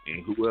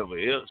and whoever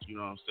else, you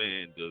know what I'm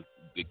saying,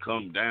 to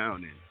come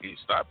down and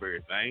stop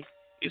everything.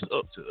 It's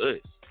up to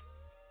us.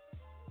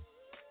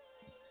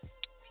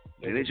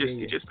 And it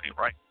just ain't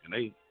right. And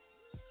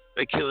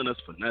they killing us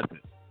for nothing.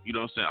 You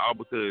know what I'm saying? All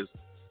because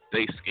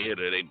they scared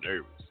or they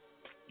nervous.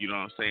 You know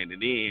what I'm saying?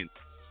 And then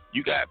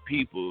you got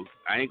people,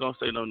 I ain't gonna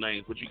say no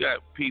names, but you got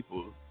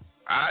people,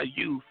 our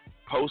youth,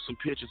 posting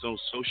pictures on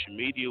social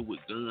media with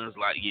guns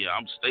like, yeah,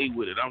 I'm stay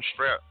with it, I'm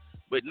strapped,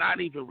 but not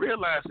even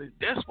realizing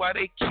that's why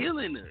they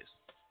killing us.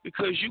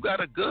 Because you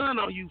got a gun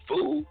on you,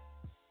 fool.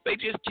 They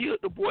just killed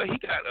the boy. He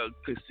got a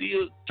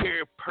concealed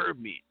carry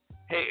permit.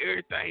 Had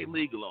everything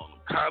legal on him.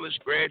 College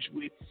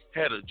graduate,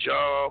 had a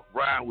job,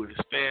 riding with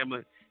his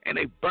family, and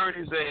they burned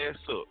his ass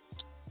up.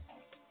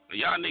 Now,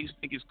 y'all niggas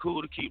think it's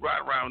cool to keep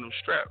riding around with them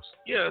straps.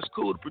 Yeah, it's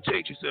cool to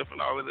protect yourself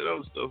and all of that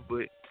other stuff,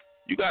 but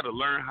you got to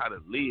learn how to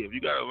live.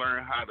 You got to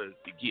learn how to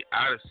get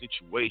out of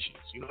situations.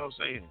 You know what I'm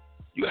saying?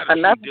 You got to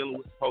keep dealing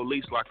with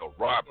police like a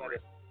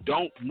robber.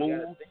 Don't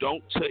move.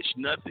 Don't touch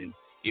nothing.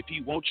 If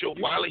he wants your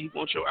wallet, he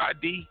wants your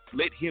ID,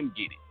 let him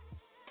get it.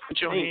 Put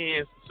your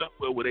hands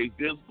somewhere where they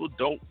visible.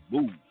 Don't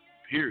move,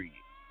 period.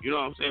 You know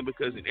what I'm saying?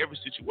 Because in every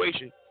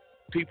situation,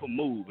 people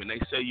move and they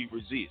say you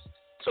resist.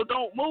 So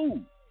don't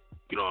move.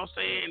 You know what I'm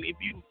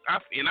saying?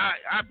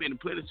 I've been in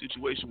plenty of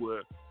situations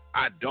where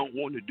I don't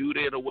want to do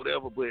that or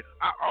whatever, but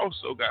I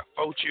also got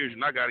 4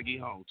 children I got to get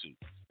home to.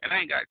 And I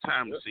ain't got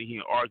time to sit here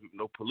and argue with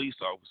no police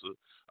officer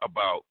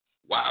about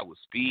why I was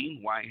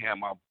speeding, why I ain't have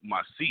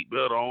my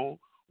seatbelt on,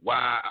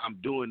 why I'm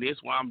doing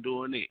this, why I'm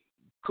doing that.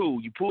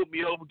 Cool, you pulled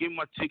me over, give me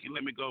my ticket,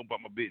 let me go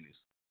about my business.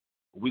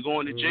 We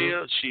going to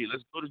jail? Shit,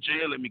 let's go to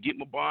jail. Let me get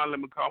my bond, let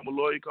me call my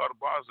lawyer, call the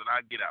boss, and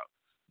I get out.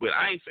 But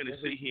I ain't finna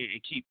sit here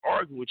and keep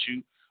arguing with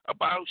you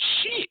about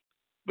shit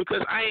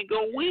because I ain't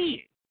gonna win.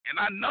 And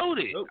I know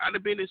that.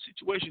 I've been in a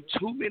situation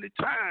too many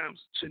times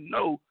to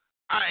know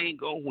I ain't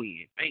gonna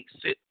win. Ain't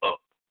set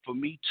up for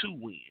me to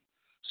win.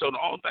 So the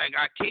only thing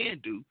I can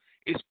do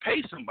is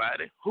pay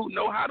somebody who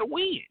know how to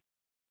win.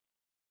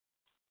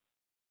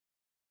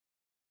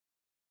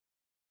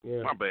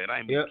 Yeah. My bad. I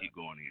ain't gonna keep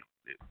going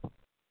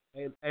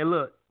in. Hey,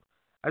 look.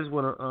 I just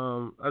wanna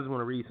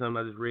read something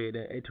I just read.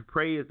 That to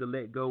pray is to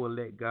let go and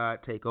let God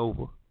take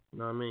over. You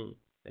know what I mean?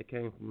 That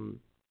came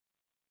from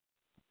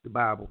the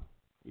Bible.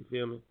 You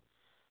feel me?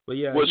 But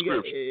yeah, what you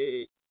got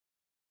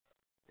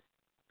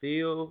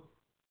Phil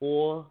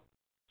 4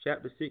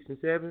 chapter 6 and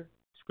 7.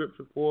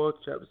 Scripture 4,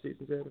 chapter 6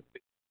 and 7.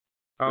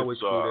 I always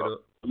screw that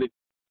up.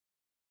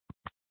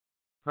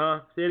 Huh?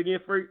 Say it again,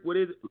 Freak. What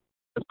is it?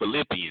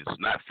 Philippians,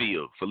 not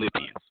Phil.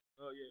 Philippians.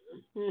 Oh,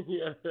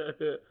 yeah.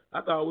 Yeah.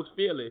 I thought it was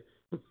Philly.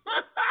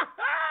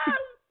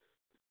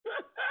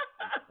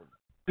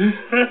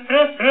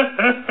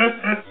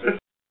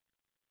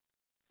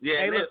 Yeah,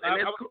 hey, look, and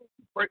that's cool.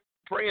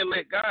 Pray and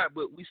let God,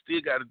 but we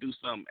still got to do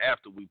something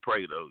after we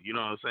pray, though. You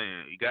know what I'm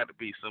saying? You got to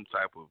be some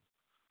type of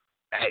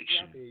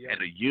action, and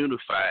a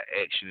unified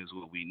action is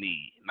what we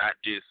need, not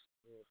just,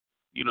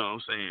 you know what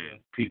I'm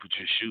saying, people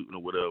just shooting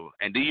or whatever.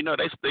 And then, you know,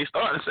 they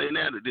started saying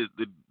now that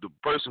the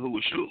person who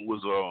was shooting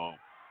was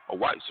a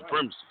white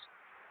supremacist.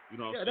 You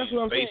know what I'm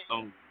saying? Based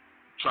on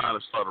trying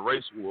to start a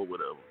race war or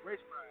whatever.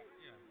 Race riot,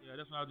 yeah,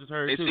 that's what I just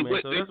heard too,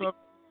 man. So that's what.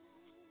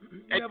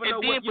 You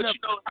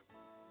know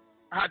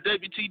how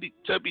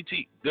WTVD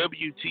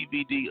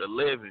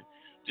 11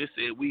 just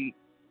said we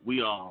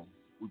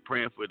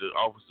praying for the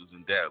officers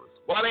in Dallas.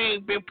 Why they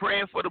ain't been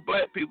praying for the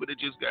black people that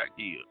just got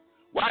killed?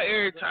 Why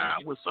every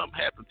time when something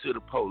happened to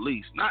the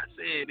police, not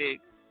saying that,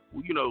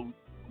 you know,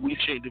 we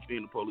shouldn't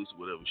defend the police or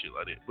whatever shit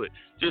like that, but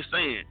just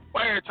saying,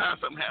 why every time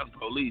something happens to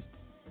the police,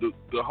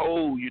 the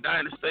whole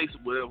United States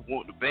or whatever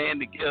want to band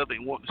together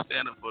and want to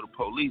stand up for the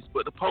police,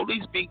 but the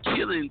police been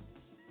killing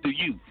the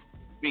youth,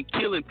 been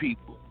killing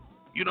people.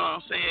 You know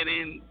what I'm saying?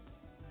 And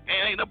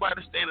ain't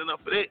nobody standing up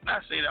for that.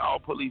 Not saying that all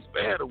police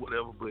bad or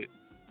whatever, but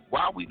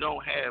why we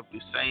don't have the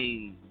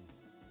same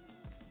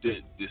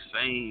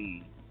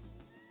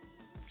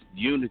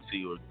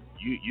unity or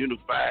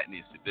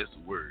unifiedness, if that's a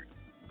word.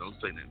 Don't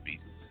say nothing, B.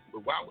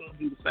 But why we don't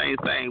do the same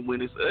thing when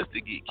it's us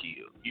that get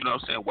killed? You know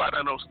what I'm saying? Why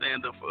they don't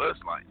stand up for us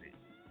like that?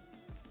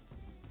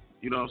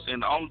 You know what I'm saying?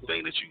 The only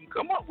thing that you can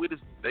come up with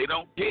is they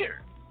don't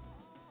care.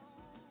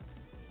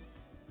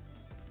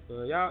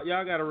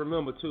 Y'all got to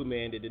remember too,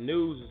 man, that the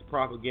news is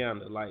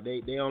propaganda. Like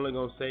they only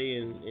gonna say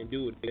and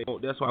do what they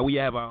want. That's why we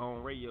have our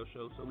own radio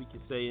show so we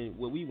can say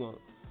what we want.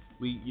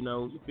 You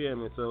know, you feel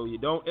me? So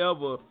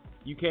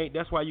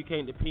that's why you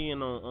can't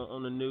depend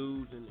on the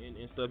news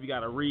and stuff. You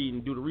got to read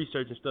and do the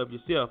research and stuff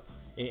yourself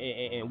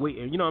and wait,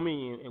 and you know what I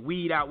mean, and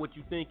weed out what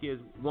you think is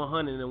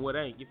 100 and what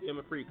ain't. You feel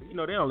me, Freak? You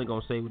know, they only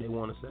gonna say what they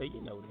want to say.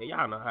 You know that.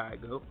 Y'all know how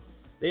it go.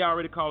 They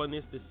already calling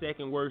this the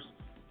second worst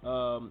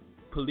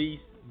police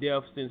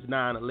death since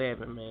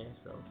 9/11, man.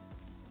 So,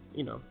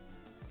 you know,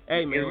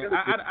 hey man,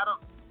 I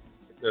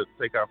don't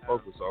take our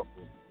focus off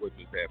of what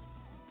just happened.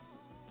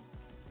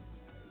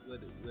 Well,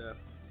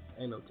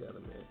 ain't no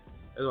telling, man.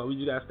 That's why we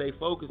just gotta stay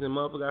focused and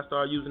motherfuckers gotta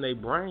start using their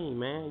brain,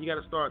 man. You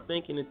gotta start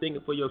thinking and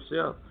thinking for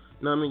yourself.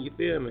 You know what I mean? You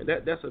feel me?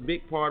 That's a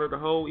big part of the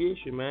whole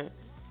issue, man.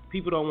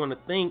 People don't want to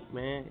think,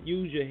 man.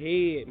 Use your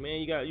head, man.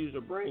 You gotta use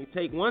your brain.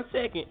 Take 1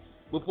 second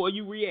before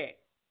you react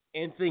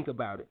and think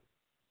about it.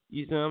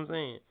 You see what I'm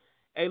saying?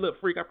 Hey, look,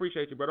 Freak, I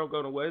appreciate you, bro. Don't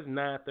go nowhere. It's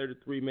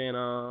 9:33, man.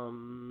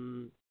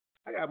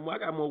 I got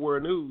more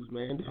world news,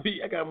 man.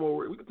 I got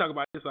more. We can talk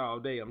about this all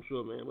day, I'm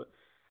sure, man. But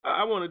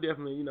I want to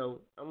definitely, you know,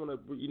 I want to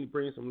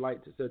bring some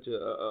light to such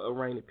a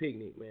rainy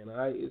picnic, man. All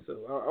right,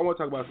 so I want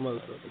to talk about some other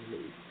stuff in the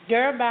news.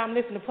 Girl, I'm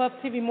listening to Puff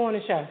TV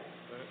Morning Show.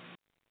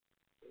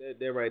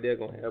 That right there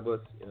gonna have us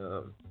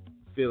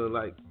feeling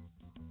like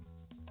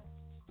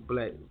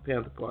Black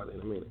Panther Party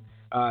in a minute.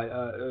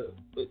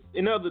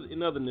 In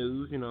other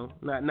news, you know,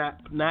 not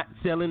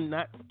selling,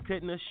 not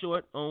cutting us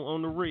short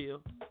on the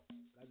real.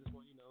 I just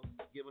want, you know,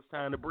 give us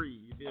time to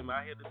breathe. You feel me?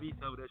 I had the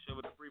beats over there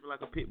showing us breathing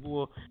like a pit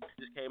bull.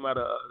 Just came out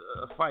of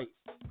a fight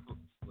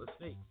for a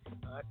snake.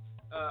 All right.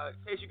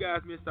 In case you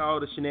guys missed all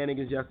the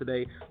shenanigans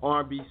yesterday,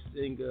 R&B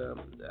singer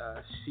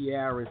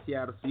Ciara and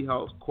Seattle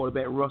Seahawks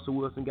quarterback Russell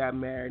Wilson got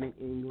married in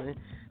England.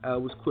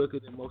 It was quicker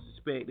than most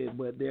expected,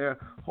 but their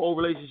whole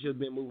relationship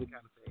been moving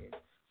kind of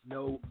fast.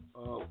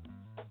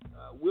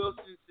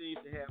 Wilson seems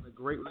to have a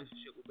great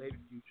relationship with Baby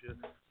Future,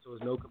 so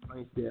there's no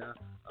complaints there.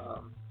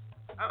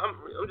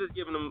 I'm just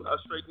giving them a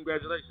straight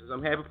congratulations.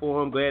 I'm happy for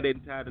them. Glad they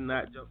tied the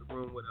knot, jumped the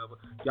broom, whatever.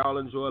 Y'all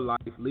enjoy life.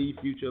 Leave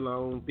Future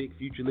alone. Big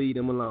Future, leave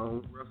them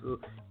alone. Russell,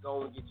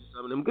 go and get you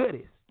some of them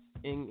goodies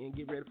and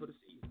get ready for the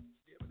season.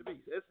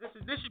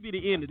 This should be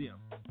the end of them.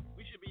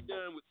 We should be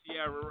done with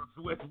Ciara and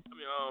Russell Wilson.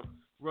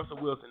 Russell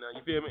Wilson now.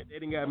 You feel me? They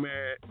didn't got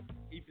married.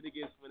 He finna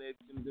get some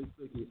of them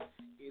cookies.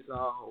 It's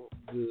all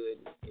good.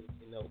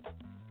 You know,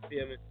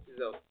 feel me?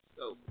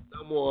 So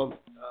no more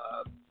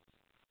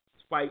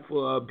fight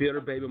for a bitter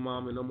baby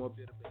mama. No more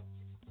bitter baby.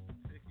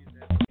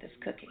 This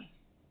cookie,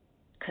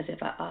 because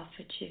if I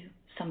offered you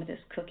some of this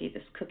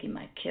cookie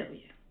might kill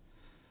you.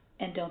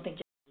 And don't think.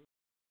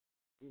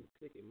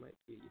 Cookie might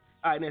kill you.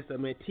 All right, next up,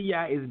 man.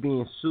 T.I. is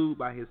being sued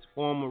by his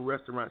former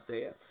restaurant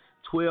staff.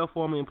 12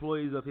 former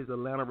employees of his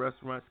Atlanta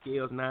restaurant,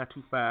 Scales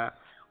 925,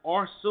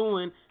 are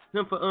suing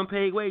him for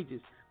unpaid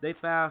wages. They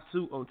filed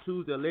suit on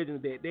Tuesday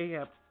alleging that they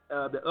have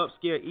the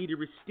upscale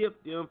eatery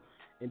stiffed them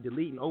and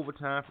deleting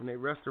overtime from their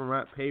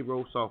restaurant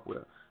payroll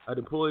software. The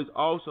employees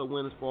also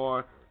went as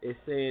far as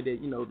saying that,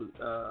 you know,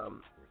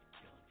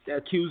 they're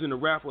accusing the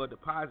rapper of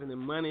depositing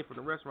money from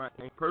the restaurant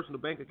in a personal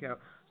bank account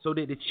so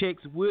that the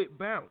checks would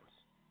bounce.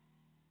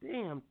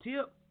 Damn,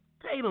 Tip.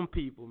 Pay them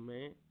people,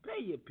 man.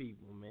 Pay your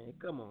people, man.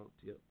 Come on,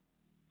 Tip.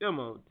 Come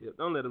on, Tip.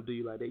 Don't let them do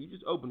you like that. You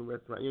just open the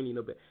restaurant. You don't need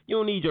no bad. You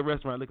don't need your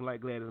restaurant looking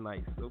like Gladys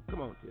Knight. So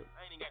come on, Tip.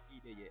 I ain't even got to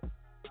eat there yet.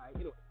 All right,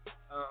 anyway.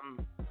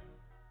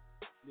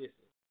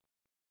 Listen.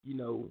 You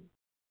know,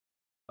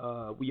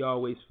 we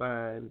always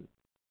find.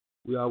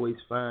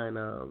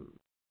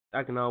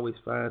 I can always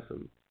find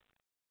some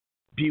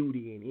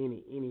beauty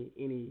in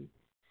any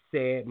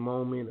sad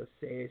moment or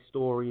sad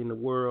story in the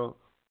world.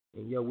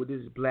 And yo, what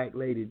this black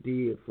lady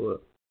did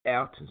for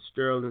Alton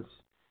Sterling's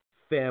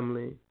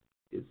family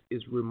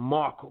is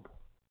remarkable,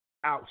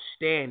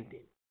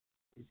 outstanding.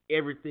 It's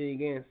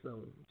everything and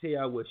some. I'll tell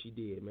y'all what she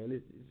did, man.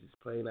 This is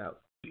playing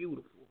out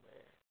beautiful,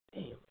 man.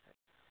 Damn, man.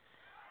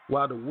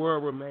 While the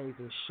world remains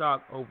in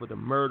shock over the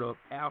murder of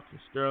Alton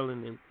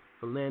Sterling and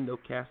Philando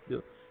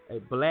Castile, a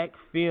black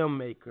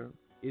filmmaker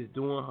is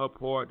doing her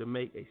part to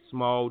make a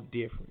small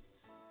difference.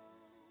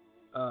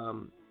 I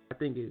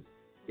think it's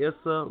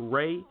Issa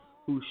Rae,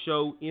 whose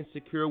show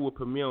Insecure will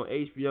premiere on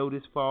HBO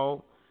this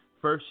fall,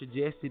 first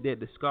suggested that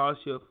the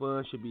scholarship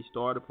fund should be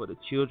started for the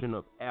children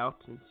of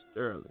Alton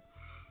Sterling.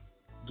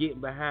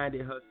 Getting behind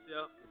it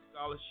herself, the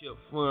scholarship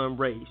fund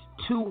raised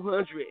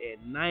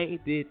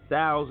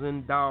 $290,000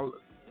 in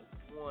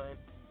one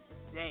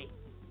day.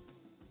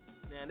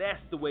 Now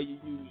that's the way you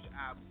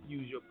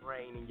use your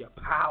brain and your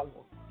power.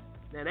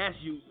 Now that's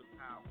using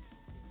power.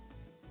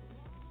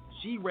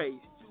 She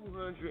raised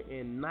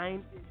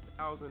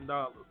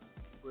 $290,000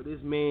 for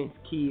this man's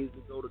kids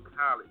to go to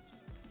college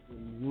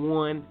in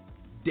one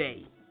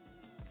day.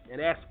 Now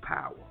that's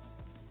power.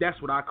 That's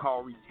what I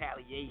call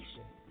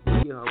retaliation.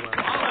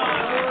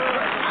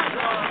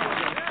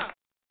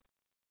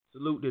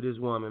 Salute to this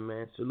woman,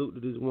 man. Salute to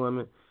this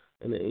woman.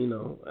 And,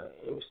 I'm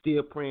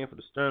still praying for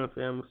the Sterling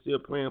family. Still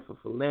praying for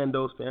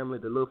Philando's family,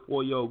 the little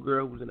 4-year-old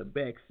girl who's in the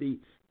back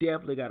seat.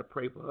 Definitely got to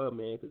pray for her,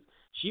 man, because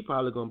she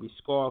probably going to be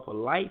scarred for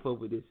life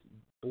over this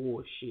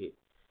bullshit.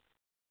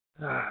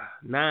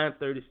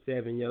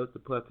 9:37, yo. It's the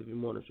Puff TV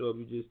Morning Show if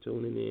you're just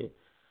tuning in.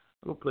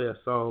 I'm going to play a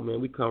song, man.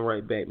 We come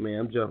right back, man.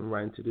 I'm jumping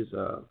right into this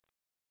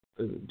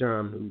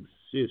Durham news.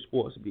 Serious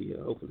sports will be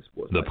here. Hopefully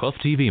sports. The Puff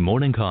TV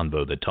Morning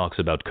Convo that talks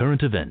about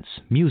current events,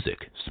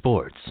 music,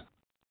 sports.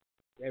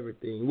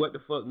 Everything. What the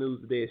fuck news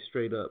today is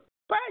straight up.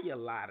 Buy your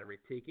lottery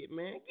ticket,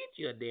 man. Get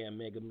you a damn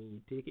Mega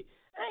Million ticket.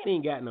 I ain't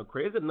even got no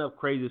crazy. There's enough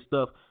crazy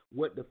stuff.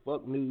 What the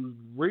fuck news,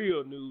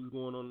 real news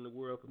going on in the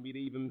world for me to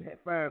even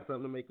find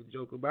something to make a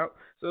joke about.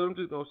 So I'm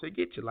just going to say,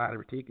 get your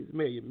lottery tickets,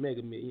 Mega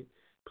Million.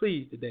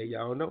 Please today,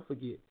 y'all. Don't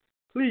forget.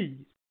 Please,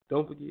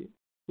 don't forget.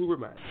 Who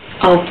reminds me?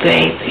 Oh,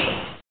 baby.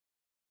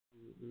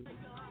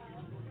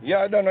 Yeah,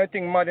 I don't know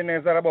anything mad in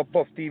there about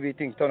Puff TV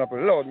thing turn up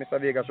loud. Mr.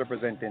 Vegas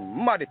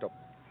representing. Mad it up.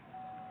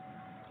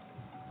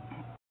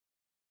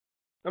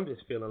 I'm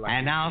just feeling like.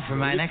 And now for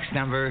my next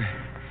number,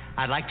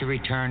 I'd like to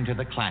return to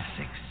the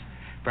classics.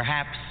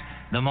 Perhaps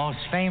the most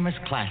famous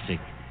classic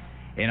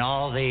in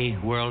all the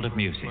world of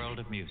music. This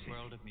has been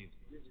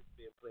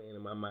playing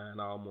in my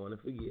mind all morning.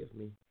 Forgive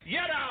me.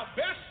 Yet our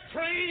best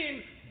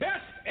trained,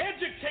 best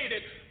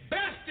educated,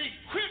 best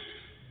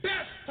equipped,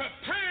 best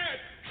prepared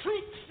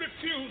troops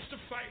refuse to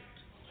fight.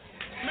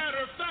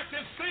 Matter of fact,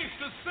 it's safe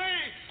to say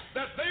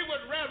that they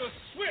would rather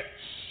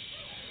switch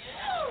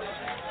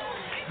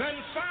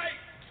than fight.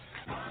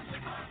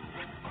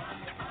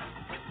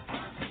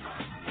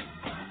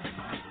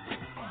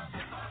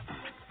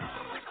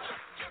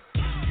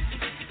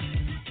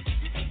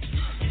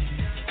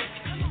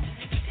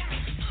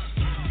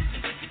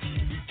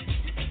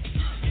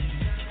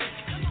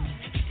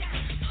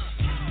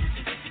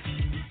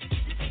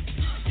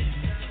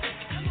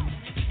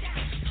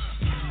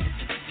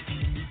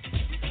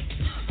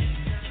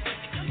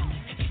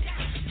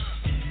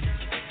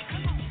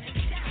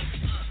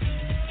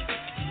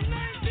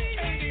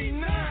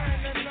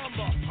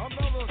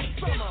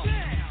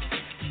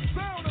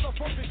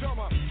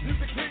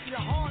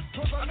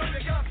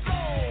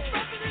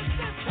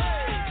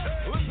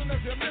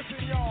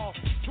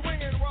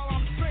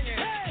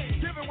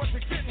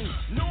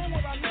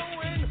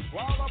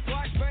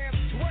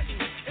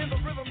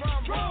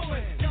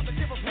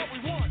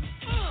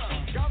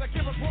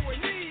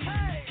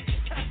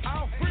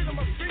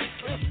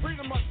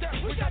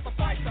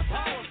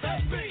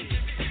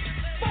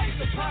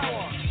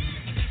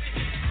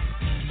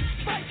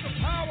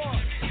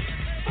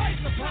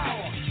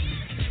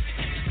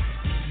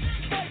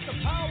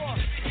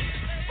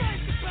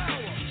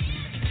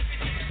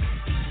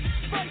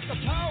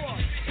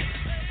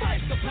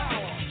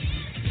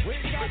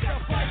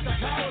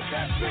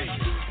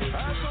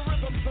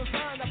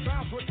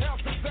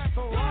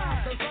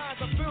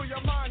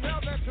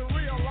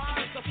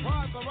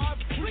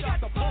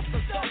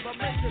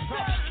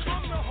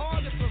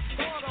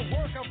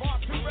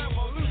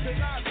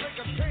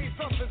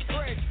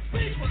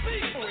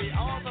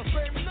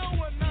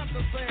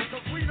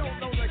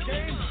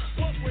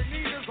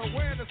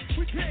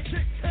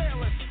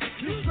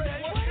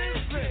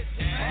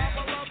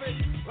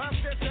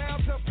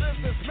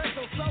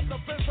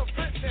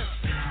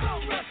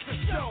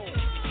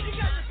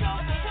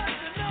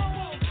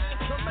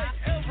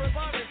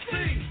 Everybody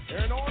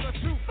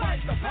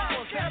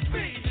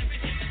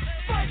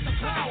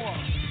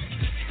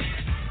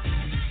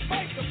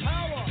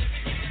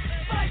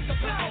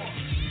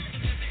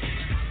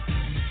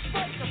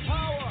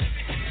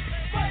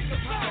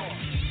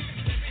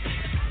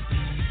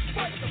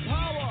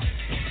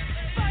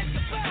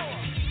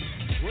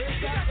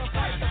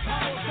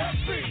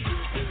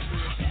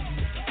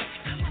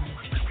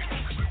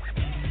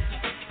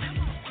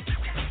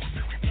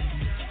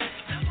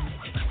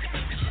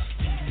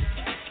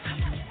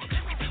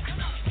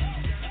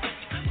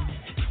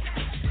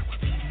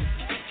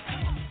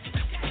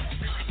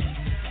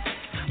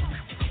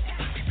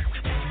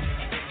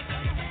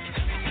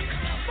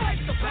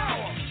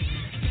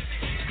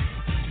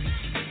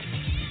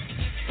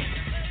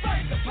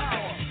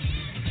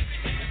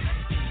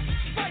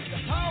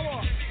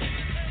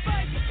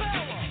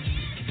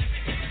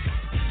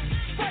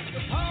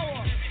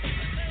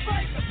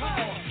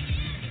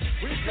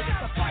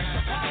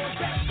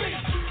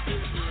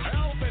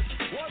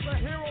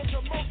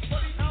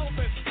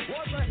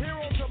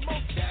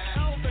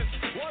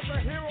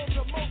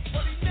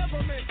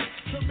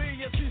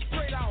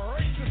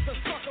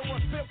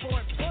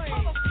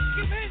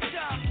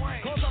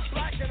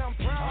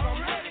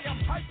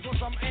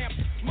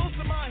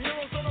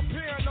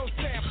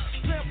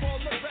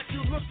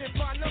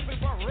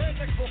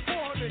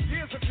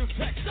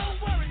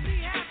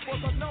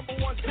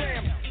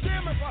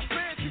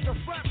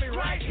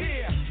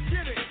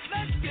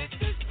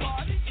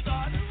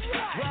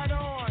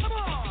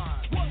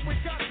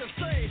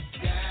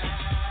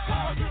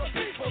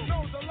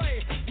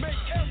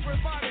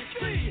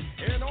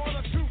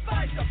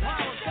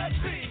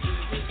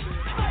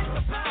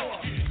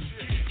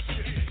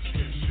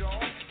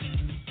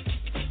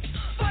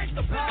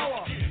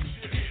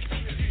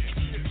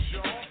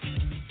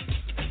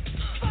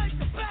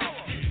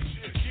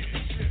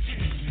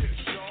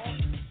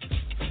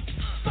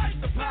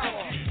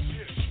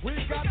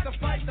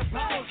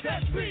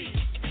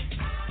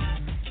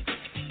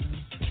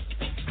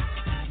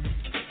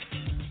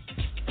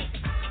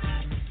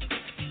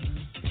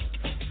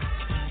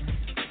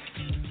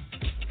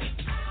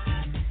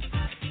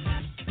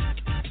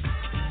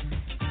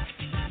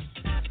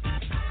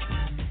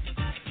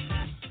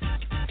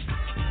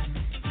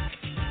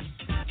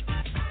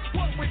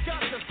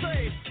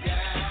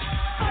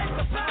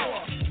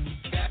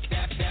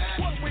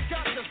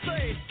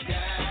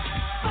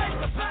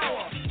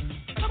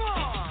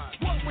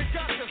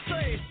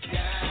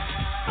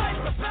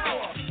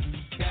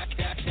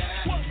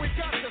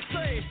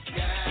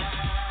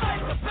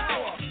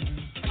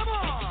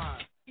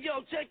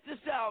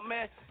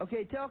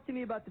Okay, talk to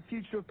me about the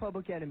future of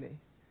Public Enemy.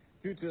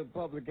 Future of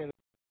Public Enemy.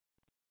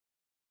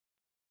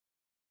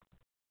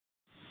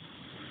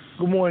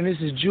 Good morning,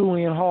 this is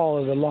Julian Hall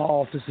of the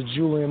Law Office of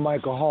Julian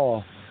Michael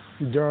Hall,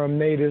 Durham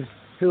native,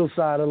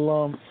 Hillside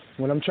alum.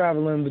 When I'm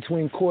traveling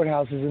between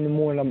courthouses in the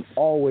morning, I'm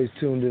always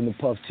tuned in to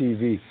Puff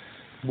TV.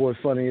 Boy,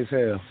 funny as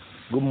hell.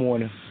 Good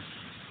morning.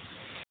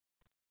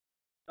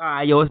 All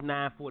right, yo, it's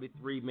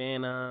 9:43,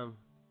 man.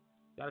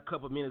 Got a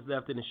couple minutes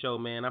left in the show,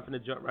 man. I'm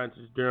finna jump right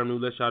into this Durham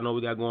news. Let y'all know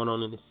what we got going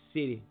on in the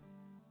city.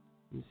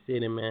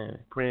 Man.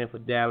 Praying for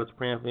Dallas,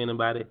 praying for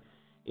anybody,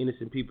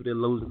 innocent people that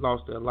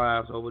lost their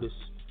lives over this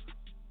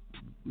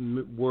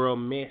world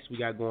mess we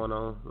got going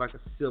on, like a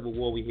civil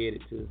war we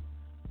headed to.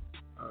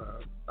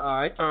 All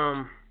right,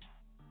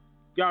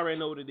 y'all already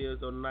know what it is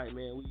though tonight,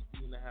 man. We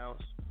in the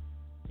house,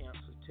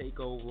 cancer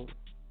takeover.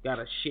 Got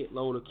a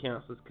shitload of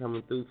cancers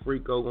coming through.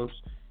 Frico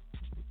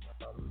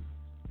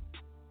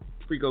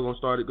gonna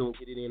start gonna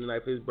get it in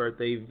tonight for his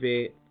birthday.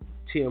 Vet,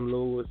 Tim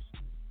Lewis.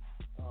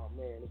 Oh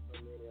man, there's so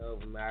many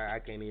of them. I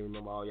can't even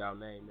remember all y'all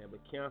names, man.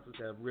 But cancers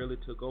have really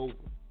took over.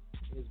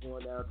 It's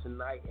going down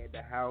tonight at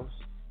the house.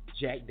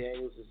 Jack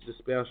Daniels is the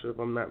special, if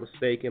I'm not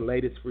mistaken.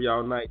 Latest for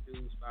y'all night,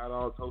 dudes.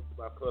 $5 hosted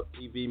by Puff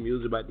TV,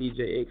 music by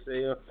DJ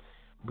XL.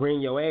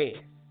 Bring your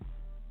ass.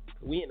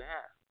 We in the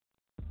house.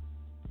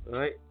 All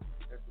right,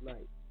 that's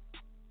tonight.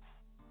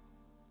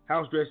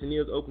 House dressing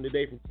is open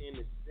today from 10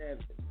 to 7.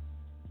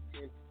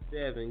 10 to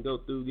 7. Go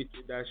through, get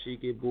your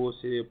dashiki,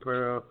 bullshit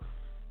apparel.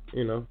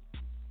 You know,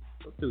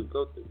 go through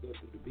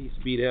the beats,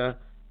 be there.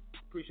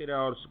 Appreciate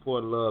all the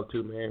support and love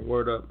too, man.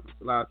 Word up,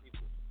 a lot of people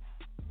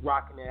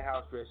rocking that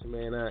house dressing,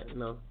 man. I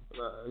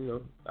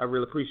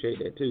really appreciate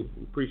that too.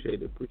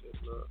 Appreciate it. Appreciate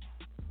the love.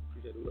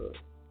 Appreciate the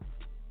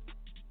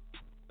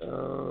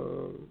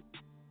love.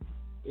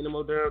 Any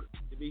more Durham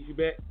to beat you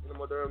back? Any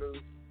more Durham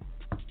news?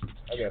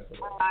 I got some.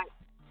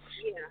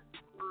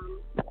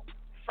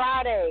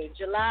 Friday,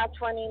 July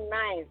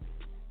 29th.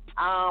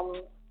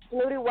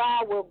 Snooty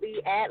Wild will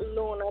be at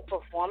Luna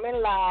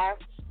performing live.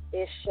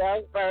 It's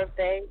Cher's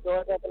birthday.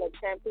 Doors open at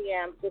 10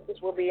 p.m.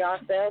 Tickets will be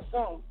on sale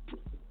soon.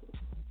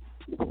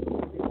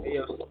 Hey,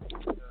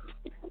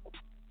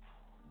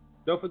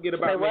 don't forget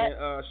about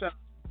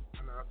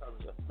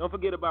Don't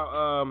forget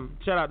about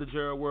shout out to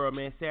Gerald World,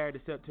 man. Saturday,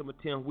 September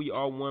 10th, We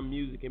Are One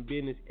Music and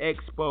Business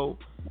Expo,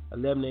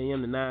 11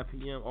 a.m. to 9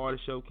 p.m.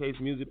 Artist showcase,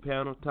 music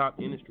panel, top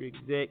industry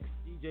execs,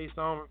 DJ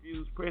song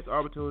reviews, press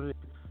opportunity,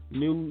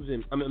 news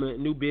and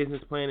new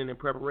business planning and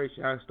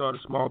preparation. How to start a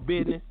small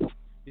business.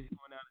 This is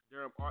going down to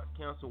Durham Arts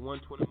Council,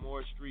 120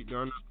 Moore Street,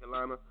 Durham, North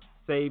Carolina.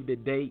 Save the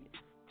date.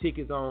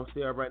 Tickets are on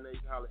sale right now. You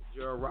can holler at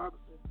Gerald Robinson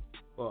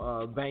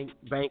or banking,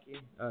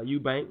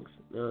 Banks.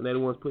 They're the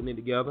ones putting it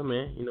together,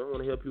 man. You know,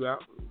 want to help you out,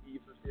 give you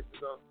some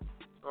assistance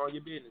on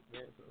your business,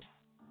 man. So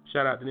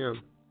shout out to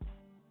them.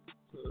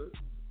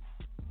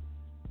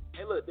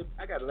 Hey, look,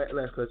 I got a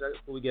last question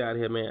before we get out of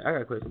here, man. I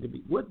got a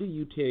question. What do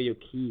you tell your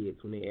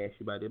kids when they ask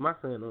you about this? My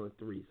son only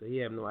 3, so he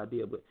have no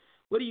idea. But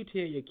what do you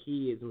tell your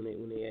kids when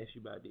they ask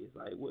you about this?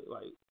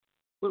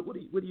 What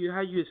do you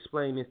how you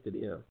explain this to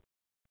them?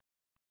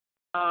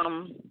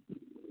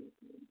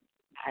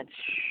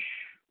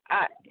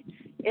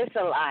 It's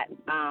a lot.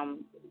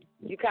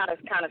 You kind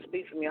of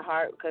speak from your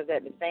heart because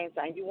at the same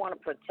time you want to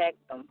protect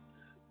them,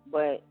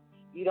 but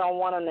you don't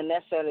want them to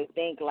necessarily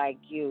think like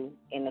you.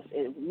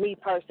 Me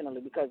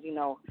personally, because you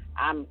know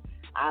I'm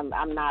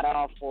not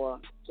all for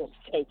just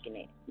taking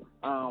it.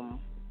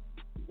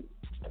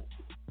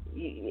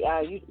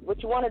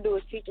 What you want to do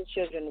is teach your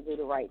children to do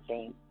the right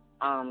thing.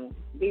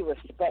 Be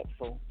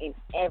respectful in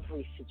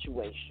every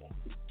situation.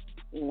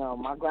 You know,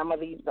 my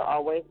grandmother used to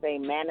always say,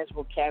 manners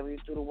will carry you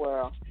through the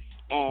world,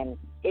 and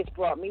it's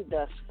brought me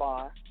thus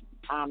far.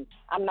 I'm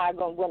not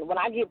going to, when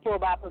I get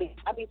pulled by police,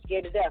 I be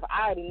scared to death.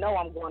 I already know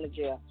I'm going to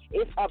jail.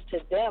 It's up to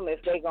them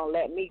if they're going to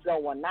let me go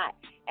or not.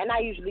 And I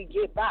usually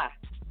get by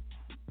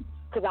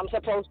because I'm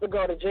supposed to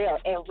go to jail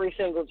every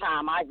single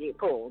time I get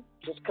pulled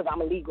just because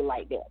I'm illegal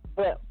like that.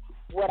 But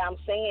what I'm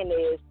saying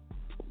is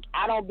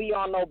I don't be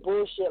on no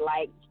bullshit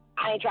like,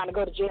 I ain't trying to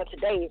go to jail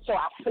today, so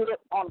I flip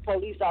on a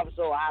police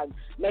officer or I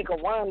make a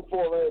run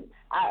for it.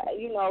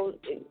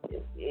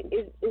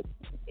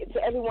 It's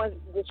everyone's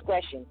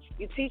discretion.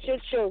 You teach your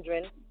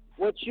children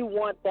what you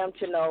want them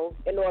to know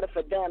in order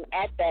for them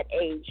at that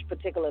age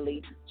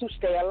particularly to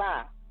stay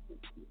alive.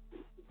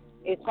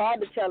 It's hard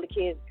to tell the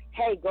kids,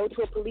 hey, go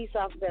to a police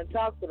officer and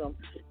talk to them,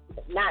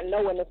 not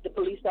knowing if the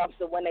police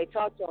officer, when they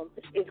talk to them,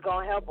 is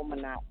going to help them or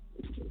not.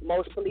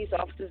 Most police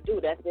officers do.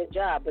 That's their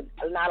job, but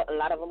a lot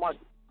of them are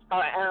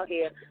out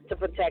here to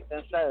protect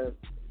and serve.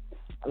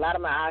 A lot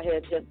of them are out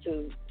here just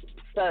to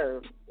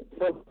serve.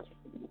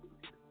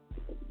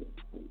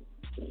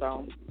 So.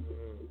 All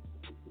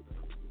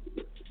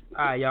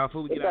right, y'all.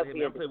 Before we get out of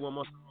here, I'm play one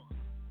more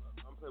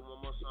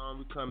song.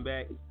 We come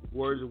back.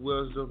 Words of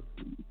wisdom,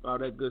 all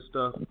that good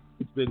stuff.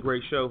 It's been a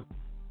great show.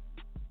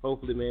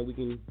 Hopefully, man, we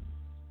can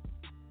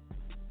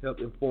help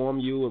inform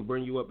you and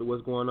bring you up to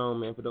what's going on,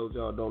 man. For those of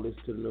y'all who don't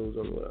listen to the news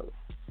or whatever.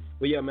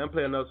 But yeah, man, I'm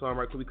playing another song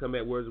right quick. We come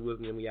back, Words of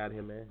Wisdom, and we out of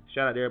here, man.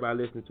 Shout out to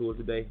everybody listening to us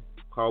today.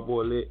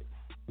 Cowboy Lit.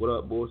 What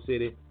up, Bull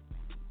City?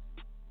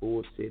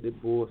 Bull City.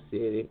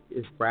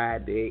 It's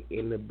Friday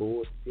in the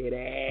Bull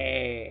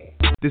City.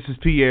 This is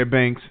Pierre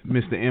Banks,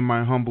 Mr. M.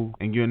 I Humble,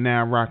 and you're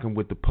now rocking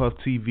with the Puff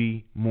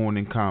TV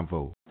Morning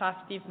Convo.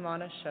 Positive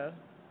Morning Show.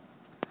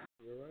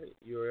 You're right.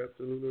 You're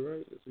absolutely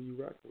right. That's who you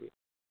rocking with.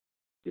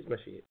 It's my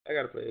shit. I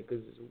gotta play it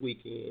because it's a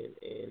weekend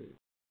and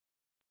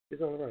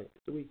it's all right.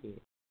 It's a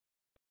weekend.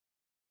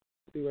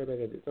 Be right back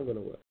at this. I'm gonna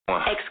what?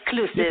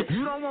 Exclusive.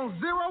 You don't want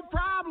zero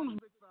problems,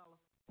 big fella.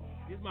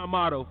 This is my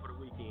motto for the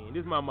weekend.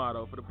 This is my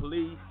motto for the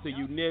police, to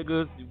you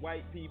niggas, the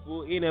white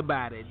people,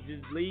 anybody.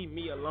 Just leave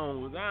me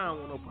alone. Cause I don't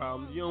want no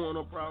problems. You don't want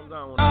no problems. I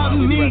don't want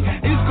no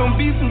problems. It's gonna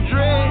be some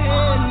dread.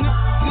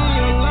 You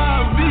don't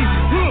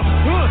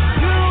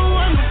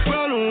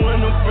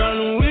want no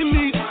problem with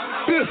me.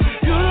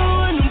 You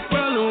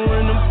don't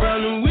want no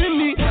problem with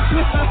me.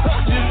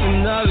 Just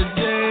another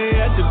day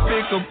at the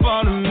pick up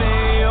on the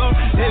mail.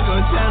 They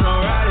gon' turn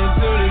around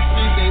into the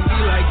streets, they be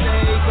like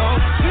they go.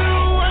 You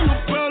don't want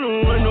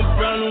no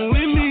problem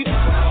with me.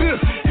 You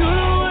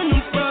don't want no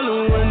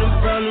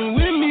problem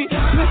with me.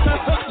 Just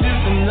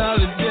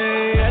another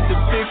day at the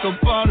pick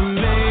up on the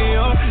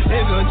mail.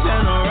 They gon'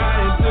 turn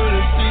around into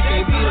the streets,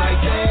 they be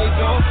like they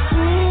go.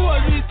 Ooh,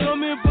 watch me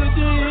come and put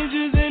the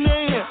hinges in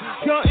their hand.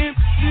 Counting,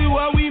 see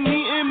why we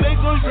meet and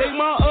make them shake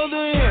my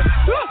other hand.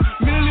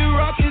 Millie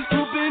Rock is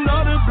scooping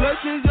all the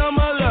blessings on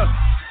my left.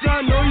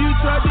 I know you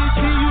tried to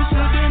cheat, you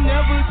should've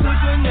never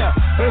took a nap.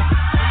 What's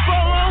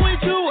wrong with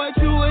you, what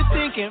you were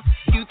thinking?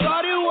 You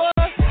thought it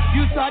was,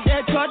 you thought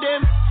that taught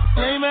them,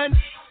 lame and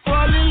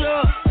fall in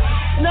love.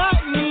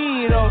 Not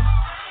me though,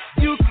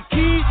 you could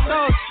keep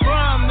those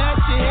from at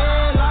your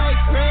head like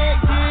Craig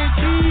did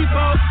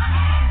Devo.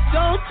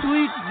 Don't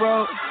tweet,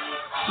 bro,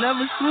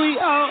 never tweet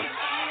out.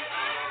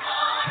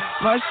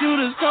 My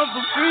shooters come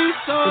for free,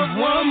 so if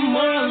one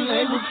more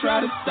label try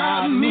to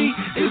stop me,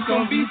 it's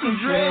gonna be some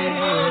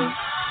dread.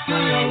 They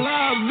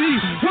allow me.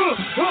 You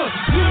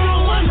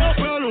don't want no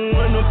problem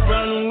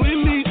with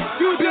me.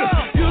 You don't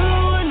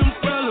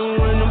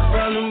want no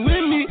problem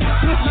with me.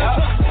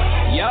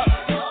 Yup.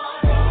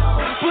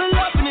 Pull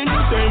up in the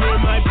new thing in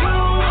my. You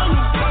don't want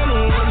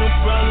no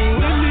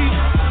problem with me.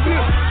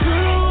 You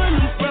don't want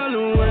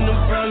no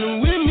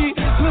problem with me.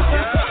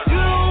 You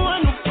don't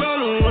want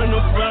no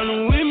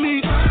problem with me.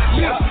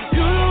 You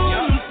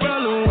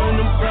don't want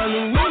no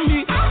problem with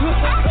me.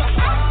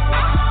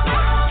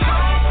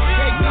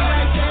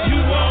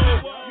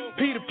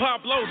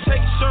 Pablo,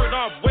 take your shirt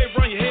off, wave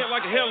around your head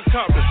like a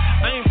helicopter.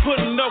 I ain't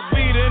putting enough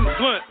weed in the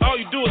blunt, all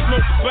you do is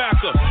smoke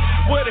tobacco.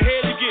 Where the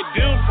hell you get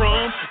them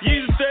from?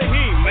 Jesus said he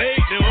ain't made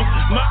them.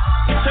 My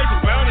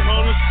chasing bounty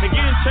hunters and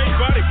getting chased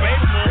by their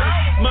baby mama.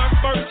 My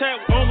first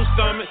tap was on my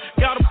stomach,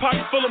 got a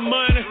pocket full of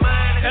money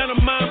and a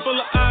mind full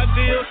of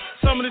ideas.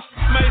 Some of this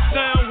may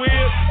sound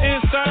weird.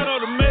 Inside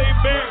of the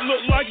Maybach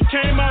look like it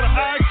came out of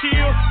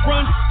IKEA.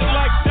 Run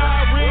like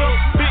diarrhea,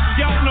 big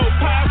yacht, no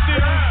pie stick.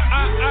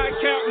 I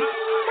captain.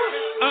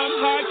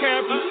 I'm high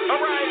capping.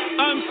 Alright.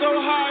 I'm so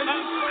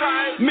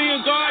high. Me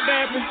and God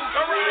dapping.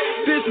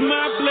 Alright. This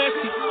my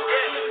blessing.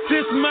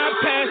 This my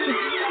passion.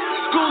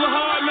 School of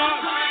hard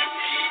knocks.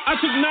 I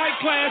took night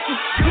classes.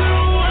 You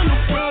don't want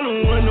no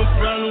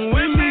problem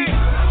with me.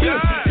 You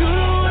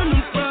don't want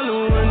no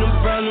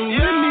problem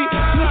with me.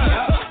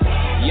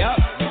 Yup.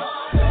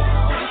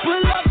 Pull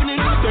up in the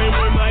new thing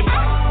with my.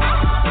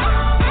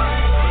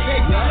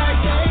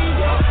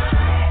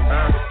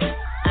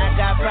 I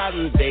got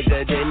problems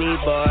bigger than these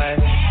boys.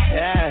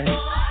 Yeah,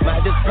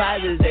 my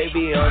deposits, they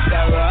be on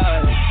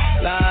steroids.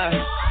 Lord,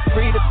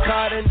 free the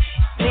Carter,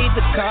 need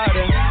the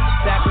Carter.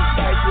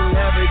 Sacrificing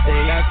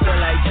everything, I feel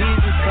like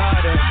Jesus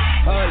Carter.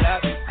 Hold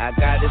up, I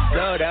got it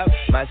sewed up.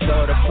 My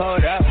soda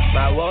pulled up,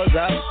 my woes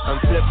up.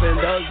 I'm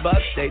flipping those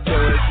bucks, they do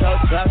it so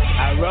tough.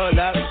 I roll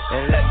up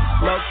and let the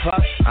smoke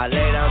puff. I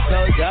lay down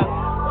toes up,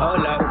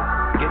 hold up.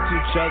 Get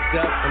too choked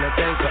up and I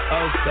think for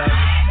old stuff.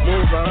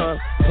 Move on,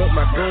 put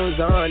my goons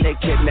on, they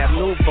kidnap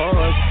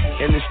newborns.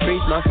 In the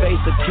streets, my face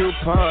a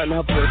coupon,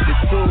 her pussy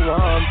too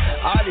warm.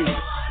 All these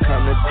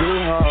come to do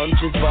harm,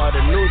 just bought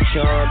a new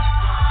charm.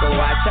 So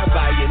watch, I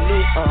buy your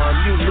new arm,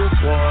 you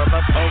lukewarm.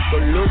 I'm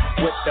Uncle Luke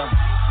with the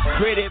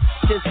pretty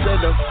bitches to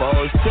the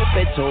foes.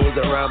 Tipping toes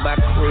around my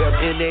crib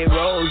in they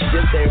rolls,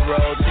 just they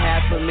rolls.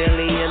 $500,000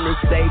 in the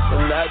safe,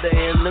 another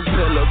in the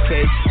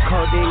pillowcase.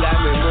 Codeine got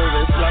me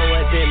moving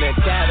slower than a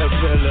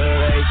caterpillar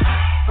race.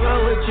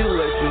 Wrong with you,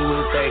 what you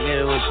was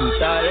thinking, what you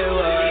thought it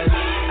was.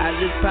 I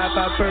just pop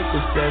out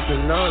Percocets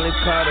and only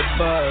caught a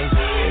buzz.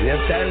 And if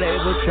that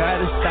label try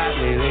to stop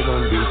me, they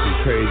gon' do some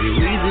crazy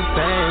Weezy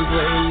fans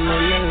waiting in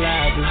the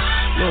lobby.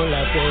 No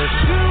like that.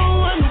 You don't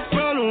want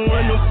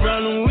no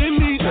problem with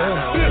me. You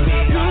don't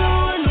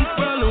want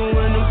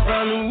no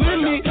problem with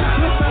me.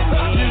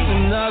 Just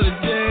another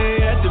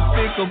day at the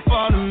pick up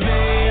on the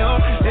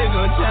mail. They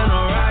gon' turn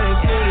around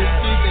into the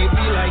streets, they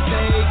be like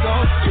they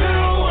go. You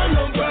don't want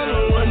no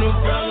problem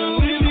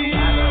with me.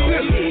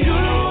 You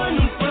don't want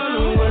no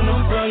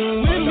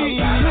problem with me.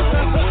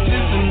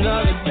 Just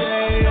another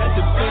day at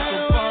the pick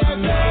up on the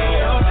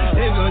mail.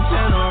 They gon'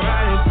 turn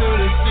around into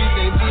the streets,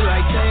 they be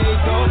like they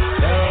go.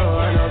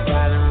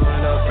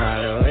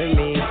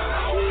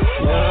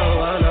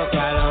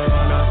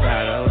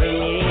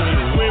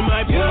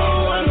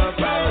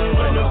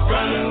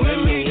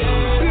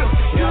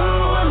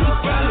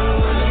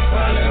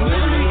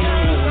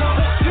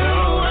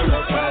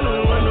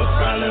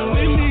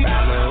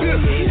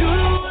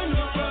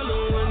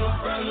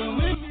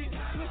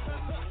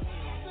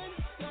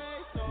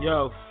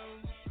 Yo,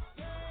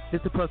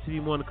 it's the Puff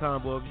TV Morning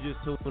Convo. If you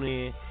just tuned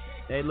in,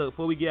 hey, look,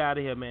 before we get out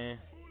of here, man,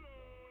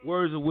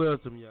 words of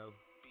wisdom, yo.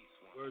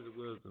 Words of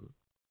wisdom.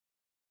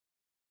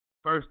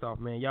 First off,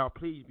 man, y'all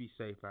please be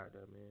safe out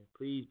there, man.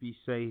 Please be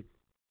safe.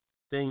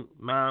 Think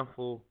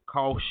mindful,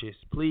 cautious,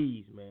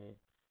 please, man.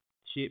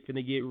 Shit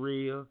finna get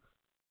real.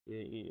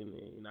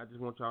 And I just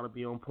want y'all to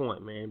be on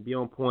point, man. Be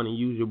on point and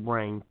use your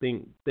brain.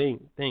 Think.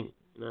 You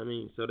know what I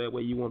mean? So that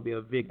way you won't be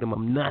a victim of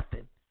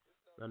nothing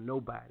or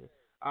nobody.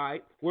 All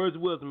right, words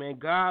of wisdom, man.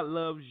 God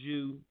loves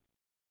you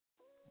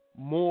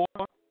more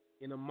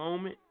in a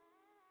moment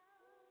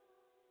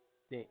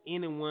than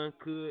anyone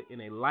could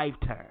in a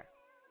lifetime.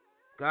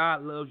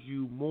 God loves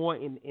you more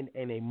in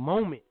a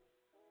moment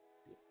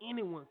than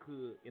anyone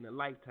could in a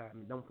lifetime.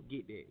 And don't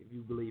forget that if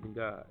you believe in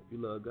God, if you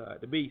love God.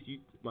 The Beast,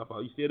 my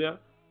fault, you still there?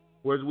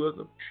 Words of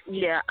wisdom?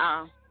 Yeah,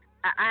 I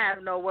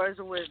have no words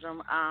of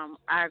wisdom.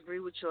 I agree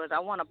with yours. I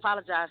want to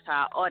apologize to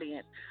our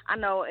audience. I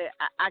know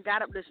I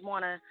got up this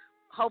morning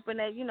hoping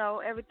that, you know,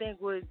 everything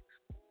would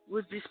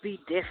just be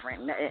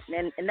different,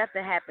 and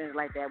nothing happens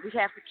like that. We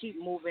have to keep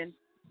moving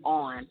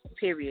on,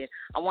 period.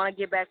 I want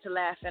to get back to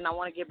laughing. I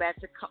want to get back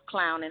to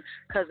clowning,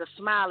 because a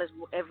smile is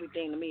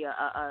everything to me.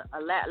 A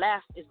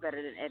laugh is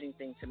better than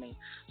anything to me.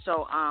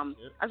 So I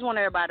just want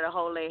everybody to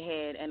hold their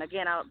head. And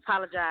again, I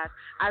apologize.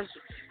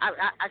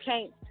 I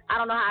can't. I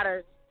don't know how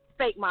to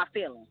fake my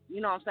feelings.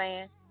 You know what I'm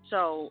saying?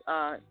 So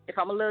if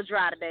I'm a little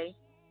dry today,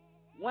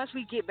 once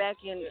we get back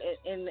in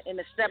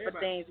the step of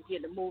things and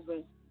get to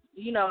moving.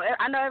 You know,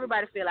 I know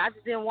everybody feel it. I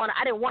didn't want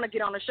to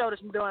get on the show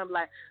this morning and be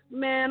like,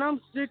 man,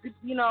 I'm sick of,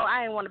 you know,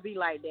 I didn't want to be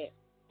like that.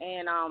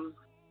 And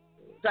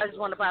so I just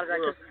want to apologize,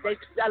 because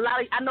I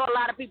know a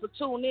lot of people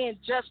tune in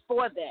just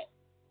for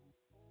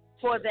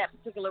that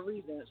particular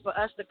reason, for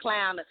us to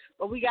clown.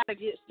 But we got to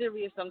get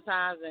serious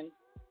sometimes,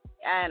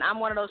 and I'm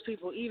one of those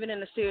people, even in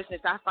the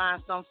seriousness, I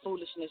find some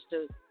foolishness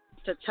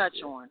to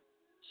touch on.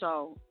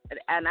 So,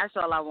 and that's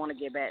all I want to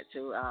get back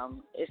to.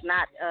 It's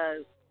not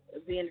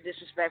being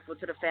disrespectful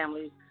to the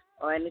family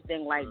or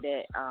anything like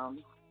that.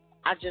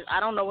 I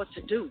don't know what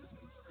to do.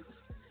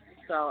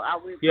 So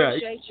we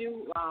appreciate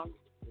you.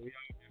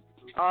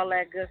 All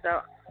that good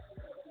stuff.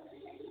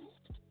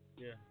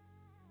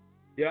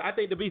 Yeah, I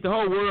think the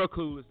whole world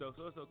clueless though,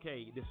 so it's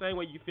okay. The same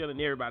way you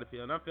feeling, everybody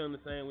feeling. I'm feeling the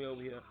same way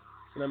over here.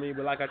 You know what I mean?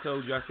 But like I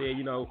told you, I said,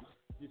 you know,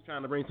 just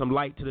trying to bring some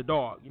light to the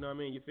dark. You know what I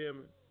mean? You feel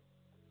me?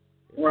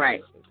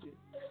 Right.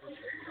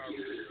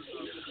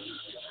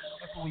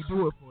 That's what we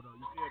do it for, though.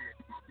 You feel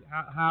me?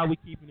 How are we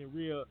keeping it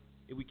real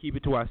if we keep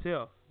it to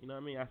ourselves? You know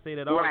what I mean? I say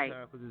that all the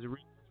time because it's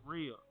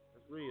real.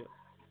 It's real.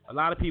 A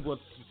lot of people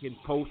can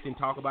post and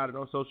talk about it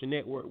on social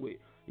network with,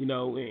 you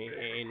know,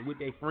 and with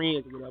their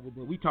friends or whatever,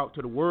 but we talk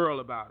to the world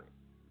about it.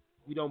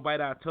 We don't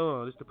bite our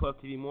tongue. It's the Puff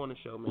TV Morning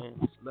Show,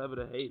 man. Love it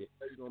or hate it.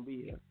 We're going to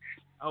be here.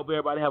 I hope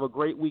everybody have a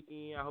great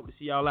weekend. I hope to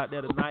see y'all out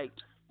there tonight.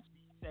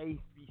 Be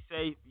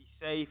safe.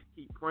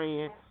 Keep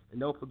praying. And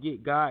don't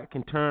forget, God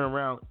can turn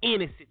around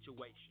any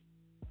situation.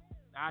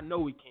 I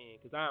know He can,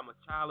 because I am a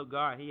child of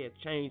God. He has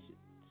changed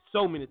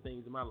so many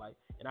things in my life.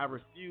 And I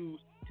refuse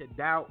to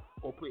doubt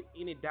or put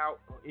any doubt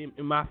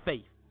in my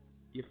faith.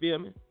 You feel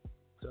me?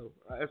 So,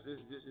 this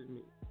is me.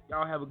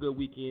 Y'all have a good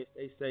weekend.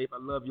 Stay safe. I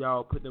love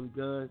y'all. Put them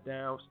guns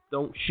down.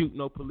 Don't shoot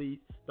no police.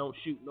 Don't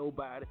shoot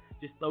nobody.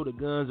 Just throw the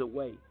guns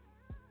away.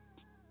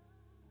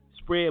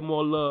 Spread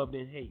more love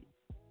than hate.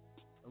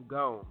 I'm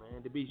gone,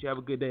 man. The Beach, you have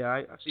a good day, all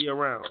right? I'll see you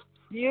around.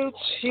 You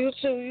too.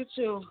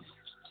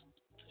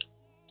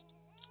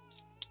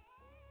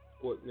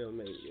 What? No,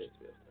 maybe. Yes.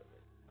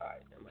 All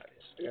right, I'm out of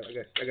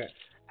here.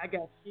 I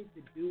got shit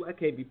to do. I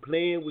can't be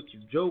playing with you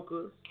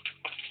jokers.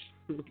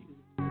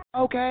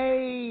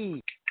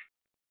 Okay.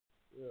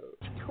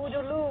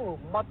 Toodaloo,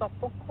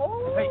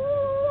 motherfucker. Hey.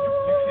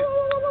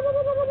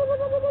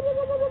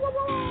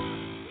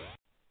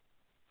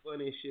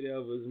 Funniest shit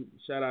ever is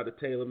shout out to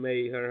Taylor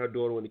May. Her and her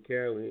daughter went to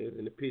Carolyn,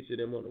 and the picture of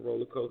them on the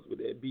roller coaster with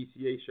that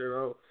BCA shirt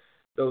on.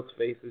 Those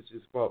faces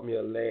just brought me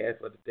a laugh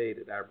for the day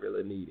that I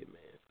really needed,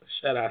 man. So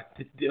shout out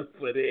to them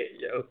for that,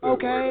 yo.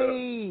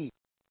 Okay.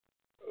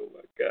 Oh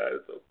my God,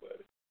 it's so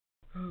funny.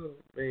 Oh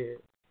man.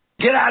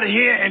 Get out of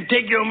here and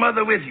take your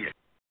mother with you.